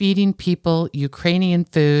 They are feeding people Ukrainian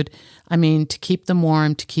food. I mean, to keep them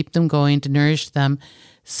warm, to keep them going, to nourish them.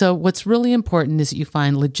 So what's really important is that you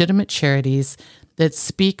find legitimate charities that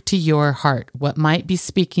speak to your heart. What might be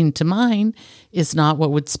speaking to mine is not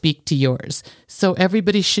what would speak to yours. So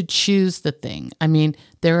everybody should choose the thing. I mean,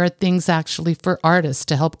 there are things actually for artists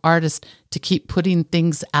to help artists to keep putting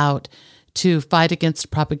things out to fight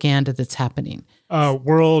against propaganda that's happening.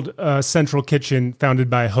 World Central Kitchen, founded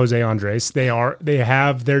by Jose Andres. They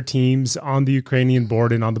have their teams on the Ukrainian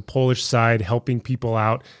board and on the Polish side helping people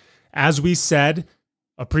out. As we said,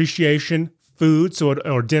 appreciation, food,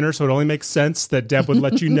 or dinner. So it only makes sense that Deb would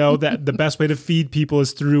let you know that the best way to feed people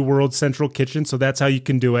is through World Central Kitchen. So that's how you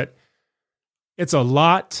can do it. It's a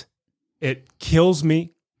lot. It kills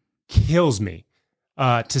me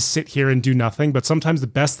to sit here and do nothing. But sometimes the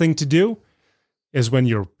best thing to do is when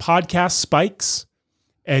your podcast spikes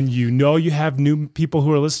and you know you have new people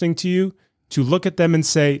who are listening to you, to look at them and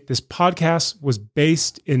say, this podcast was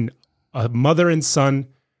based in a mother and son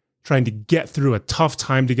trying to get through a tough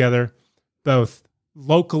time together, both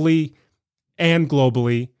locally and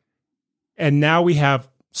globally. And now we have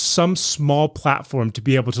some small platform to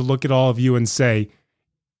be able to look at all of you and say,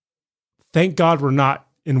 thank God we're not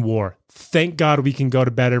in war. Thank God we can go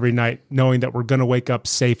to bed every night knowing that we're going to wake up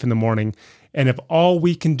safe in the morning. And if all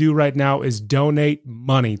we can do right now is donate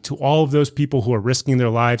money to all of those people who are risking their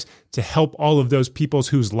lives to help all of those people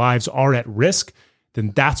whose lives are at risk,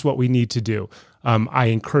 then that's what we need to do. I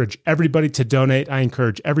encourage everybody to donate. I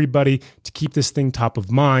encourage everybody to keep this thing top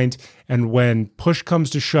of mind. And when push comes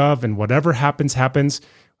to shove and whatever happens,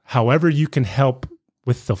 however you can help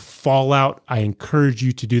with the fallout, I encourage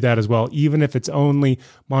you to do that as well, even if it's only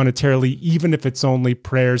monetarily, even if it's only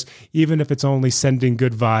prayers, even if it's only sending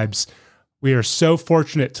good vibes. We are so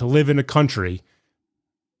fortunate to live in a country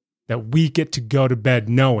that we get to go to bed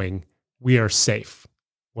knowing we are safe,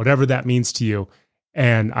 whatever that means to you.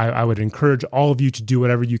 And I would encourage all of you to do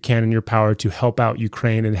whatever you can in your power to help out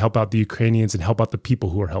Ukraine and help out the Ukrainians and help out the people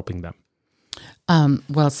who are helping them.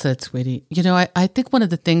 Well said, sweetie. You know, I think one of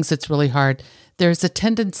the things that's really hard, there's a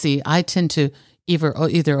tendency, I tend to either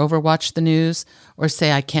overwatch the news or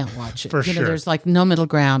say I can't watch it. For sure. There's like no middle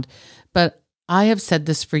ground. But I have said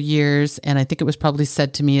this for years, and I think it was probably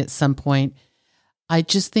said to me at some point. I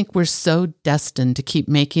just think we're so destined to keep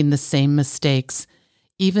making the same mistakes,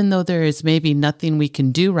 even though there is maybe nothing we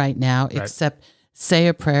can do right now except say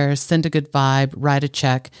a prayer, send a good vibe, write a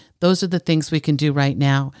check. Those are the things we can do right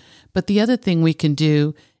now. But the other thing we can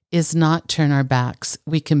do is not turn our backs.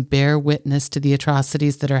 We can bear witness to the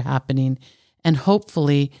atrocities that are happening, and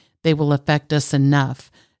hopefully they will affect us enough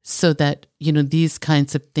so that, these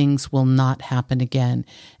kinds of things will not happen again.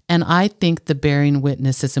 And I think the bearing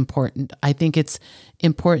witness is important. I think it's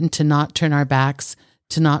important to not turn our backs,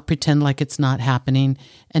 to not pretend like it's not happening,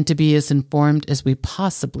 and to be as informed as we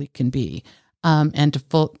possibly can be, and to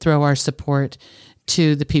throw our support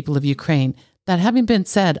to the people of Ukraine. That having been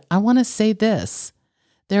said, I want to say this.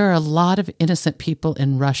 There are a lot of innocent people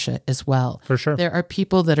in Russia as well. For sure. There are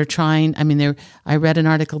people that are trying. I read an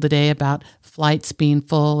article today about flights being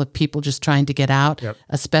full of people just trying to get out,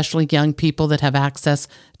 especially young people that have access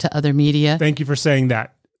to other media. Thank you for saying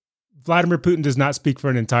that. Vladimir Putin does not speak for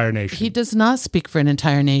an entire nation. He does not speak for an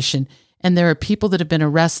entire nation. And there are people that have been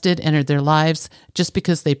arrested and their lives, just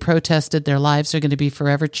because they protested, their lives are going to be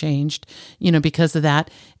forever changed, because of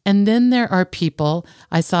that. And then there are people,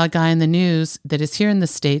 I saw a guy in the news that is here in the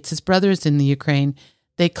States, his brother is in the Ukraine.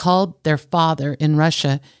 They called their father in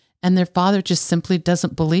Russia, and their father just simply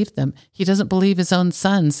doesn't believe them. He doesn't believe his own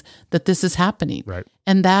sons that this is happening. Right.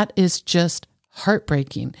 And that is just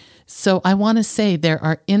heartbreaking. So I want to say there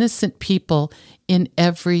are innocent people in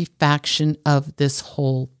every faction of this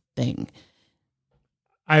whole thing.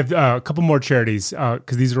 I have a couple more charities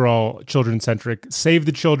because these are all children-centric. Save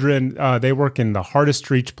the Children. They work in the hardest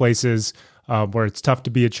to reach places where it's tough to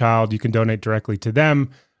be a child. You can donate directly to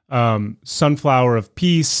them. Sunflower of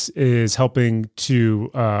Peace is helping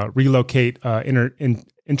to relocate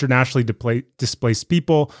internationally displaced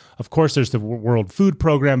people. Of course, there's the World Food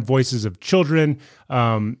Program, Voices of Children.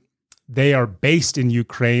 They are based in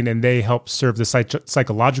Ukraine, and they help serve the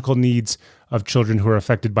psychological needs of children who are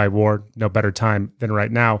affected by war. No better time than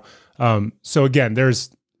right now. So again,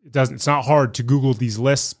 it's not hard to Google these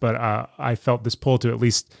lists, but I felt this pull to at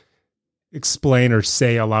least explain or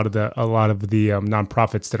say a lot of the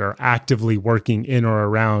nonprofits that are actively working in or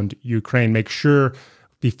around Ukraine. Make sure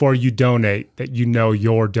before you donate that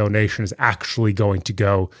your donation is actually going to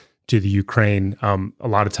go to the Ukraine. A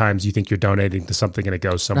lot of times you think you're donating to something and it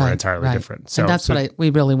goes somewhere entirely different. So, and that's what we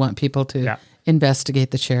really want people to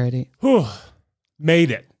investigate the charity.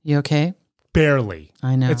 Made it. You okay? Barely.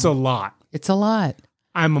 I know. It's a lot. It's a lot.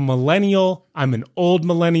 I'm a millennial. I'm an old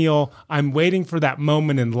millennial. I'm waiting for that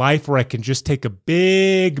moment in life where I can just take a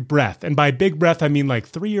big breath. And by big breath, I mean like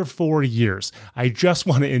 3 or 4 years. I just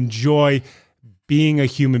want to enjoy being a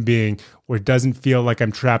human being where it doesn't feel like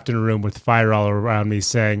I'm trapped in a room with fire all around me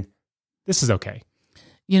saying, this is okay.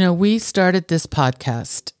 You know, we started this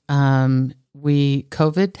podcast.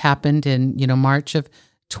 COVID happened in, March of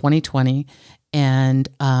 2020. And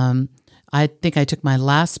I think I took my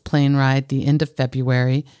last plane ride the end of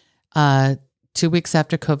February. 2 weeks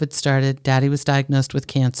after COVID started, Daddy was diagnosed with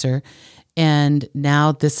cancer. And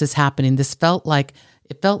now this is happening. It felt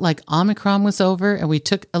like Omicron was over and we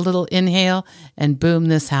took a little inhale and boom,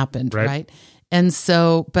 this happened, right? And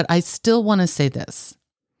so, but I still want to say this.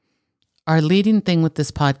 Our leading thing with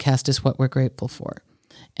this podcast is what we're grateful for.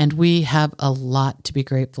 And we have a lot to be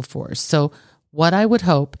grateful for. So what I would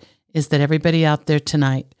hope is that everybody out there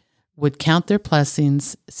tonight would count their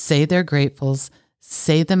blessings, say they're gratefuls,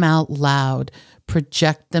 say them out loud,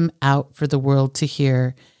 project them out for the world to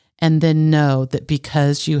hear, and then know that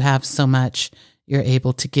because you have so much, you're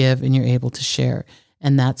able to give and you're able to share.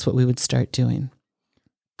 And that's what we would start doing.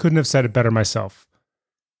 Couldn't have said it better myself.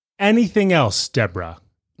 Anything else, Deborah?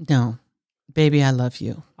 No. Baby, I love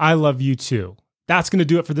you. I love you too. That's going to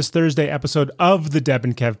do it for this Thursday episode of the Deb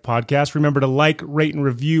and Kev podcast. Remember to like, rate, and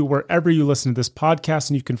review wherever you listen to this podcast,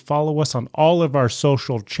 and you can follow us on all of our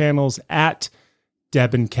social channels at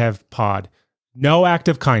Deb and Kev Pod. No act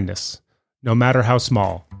of kindness, no matter how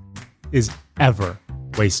small, is ever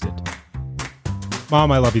wasted.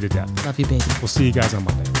 Mom, I love you to death. Love you, baby. We'll see you guys on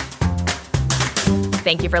Monday.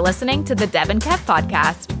 Thank you for listening to the Deb and Kev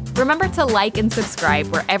podcast. Remember to like and subscribe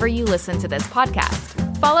wherever you listen to this podcast.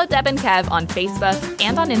 Follow Deb and Kev on Facebook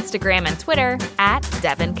and on Instagram and Twitter at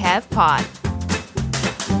Deb and Kev Pod.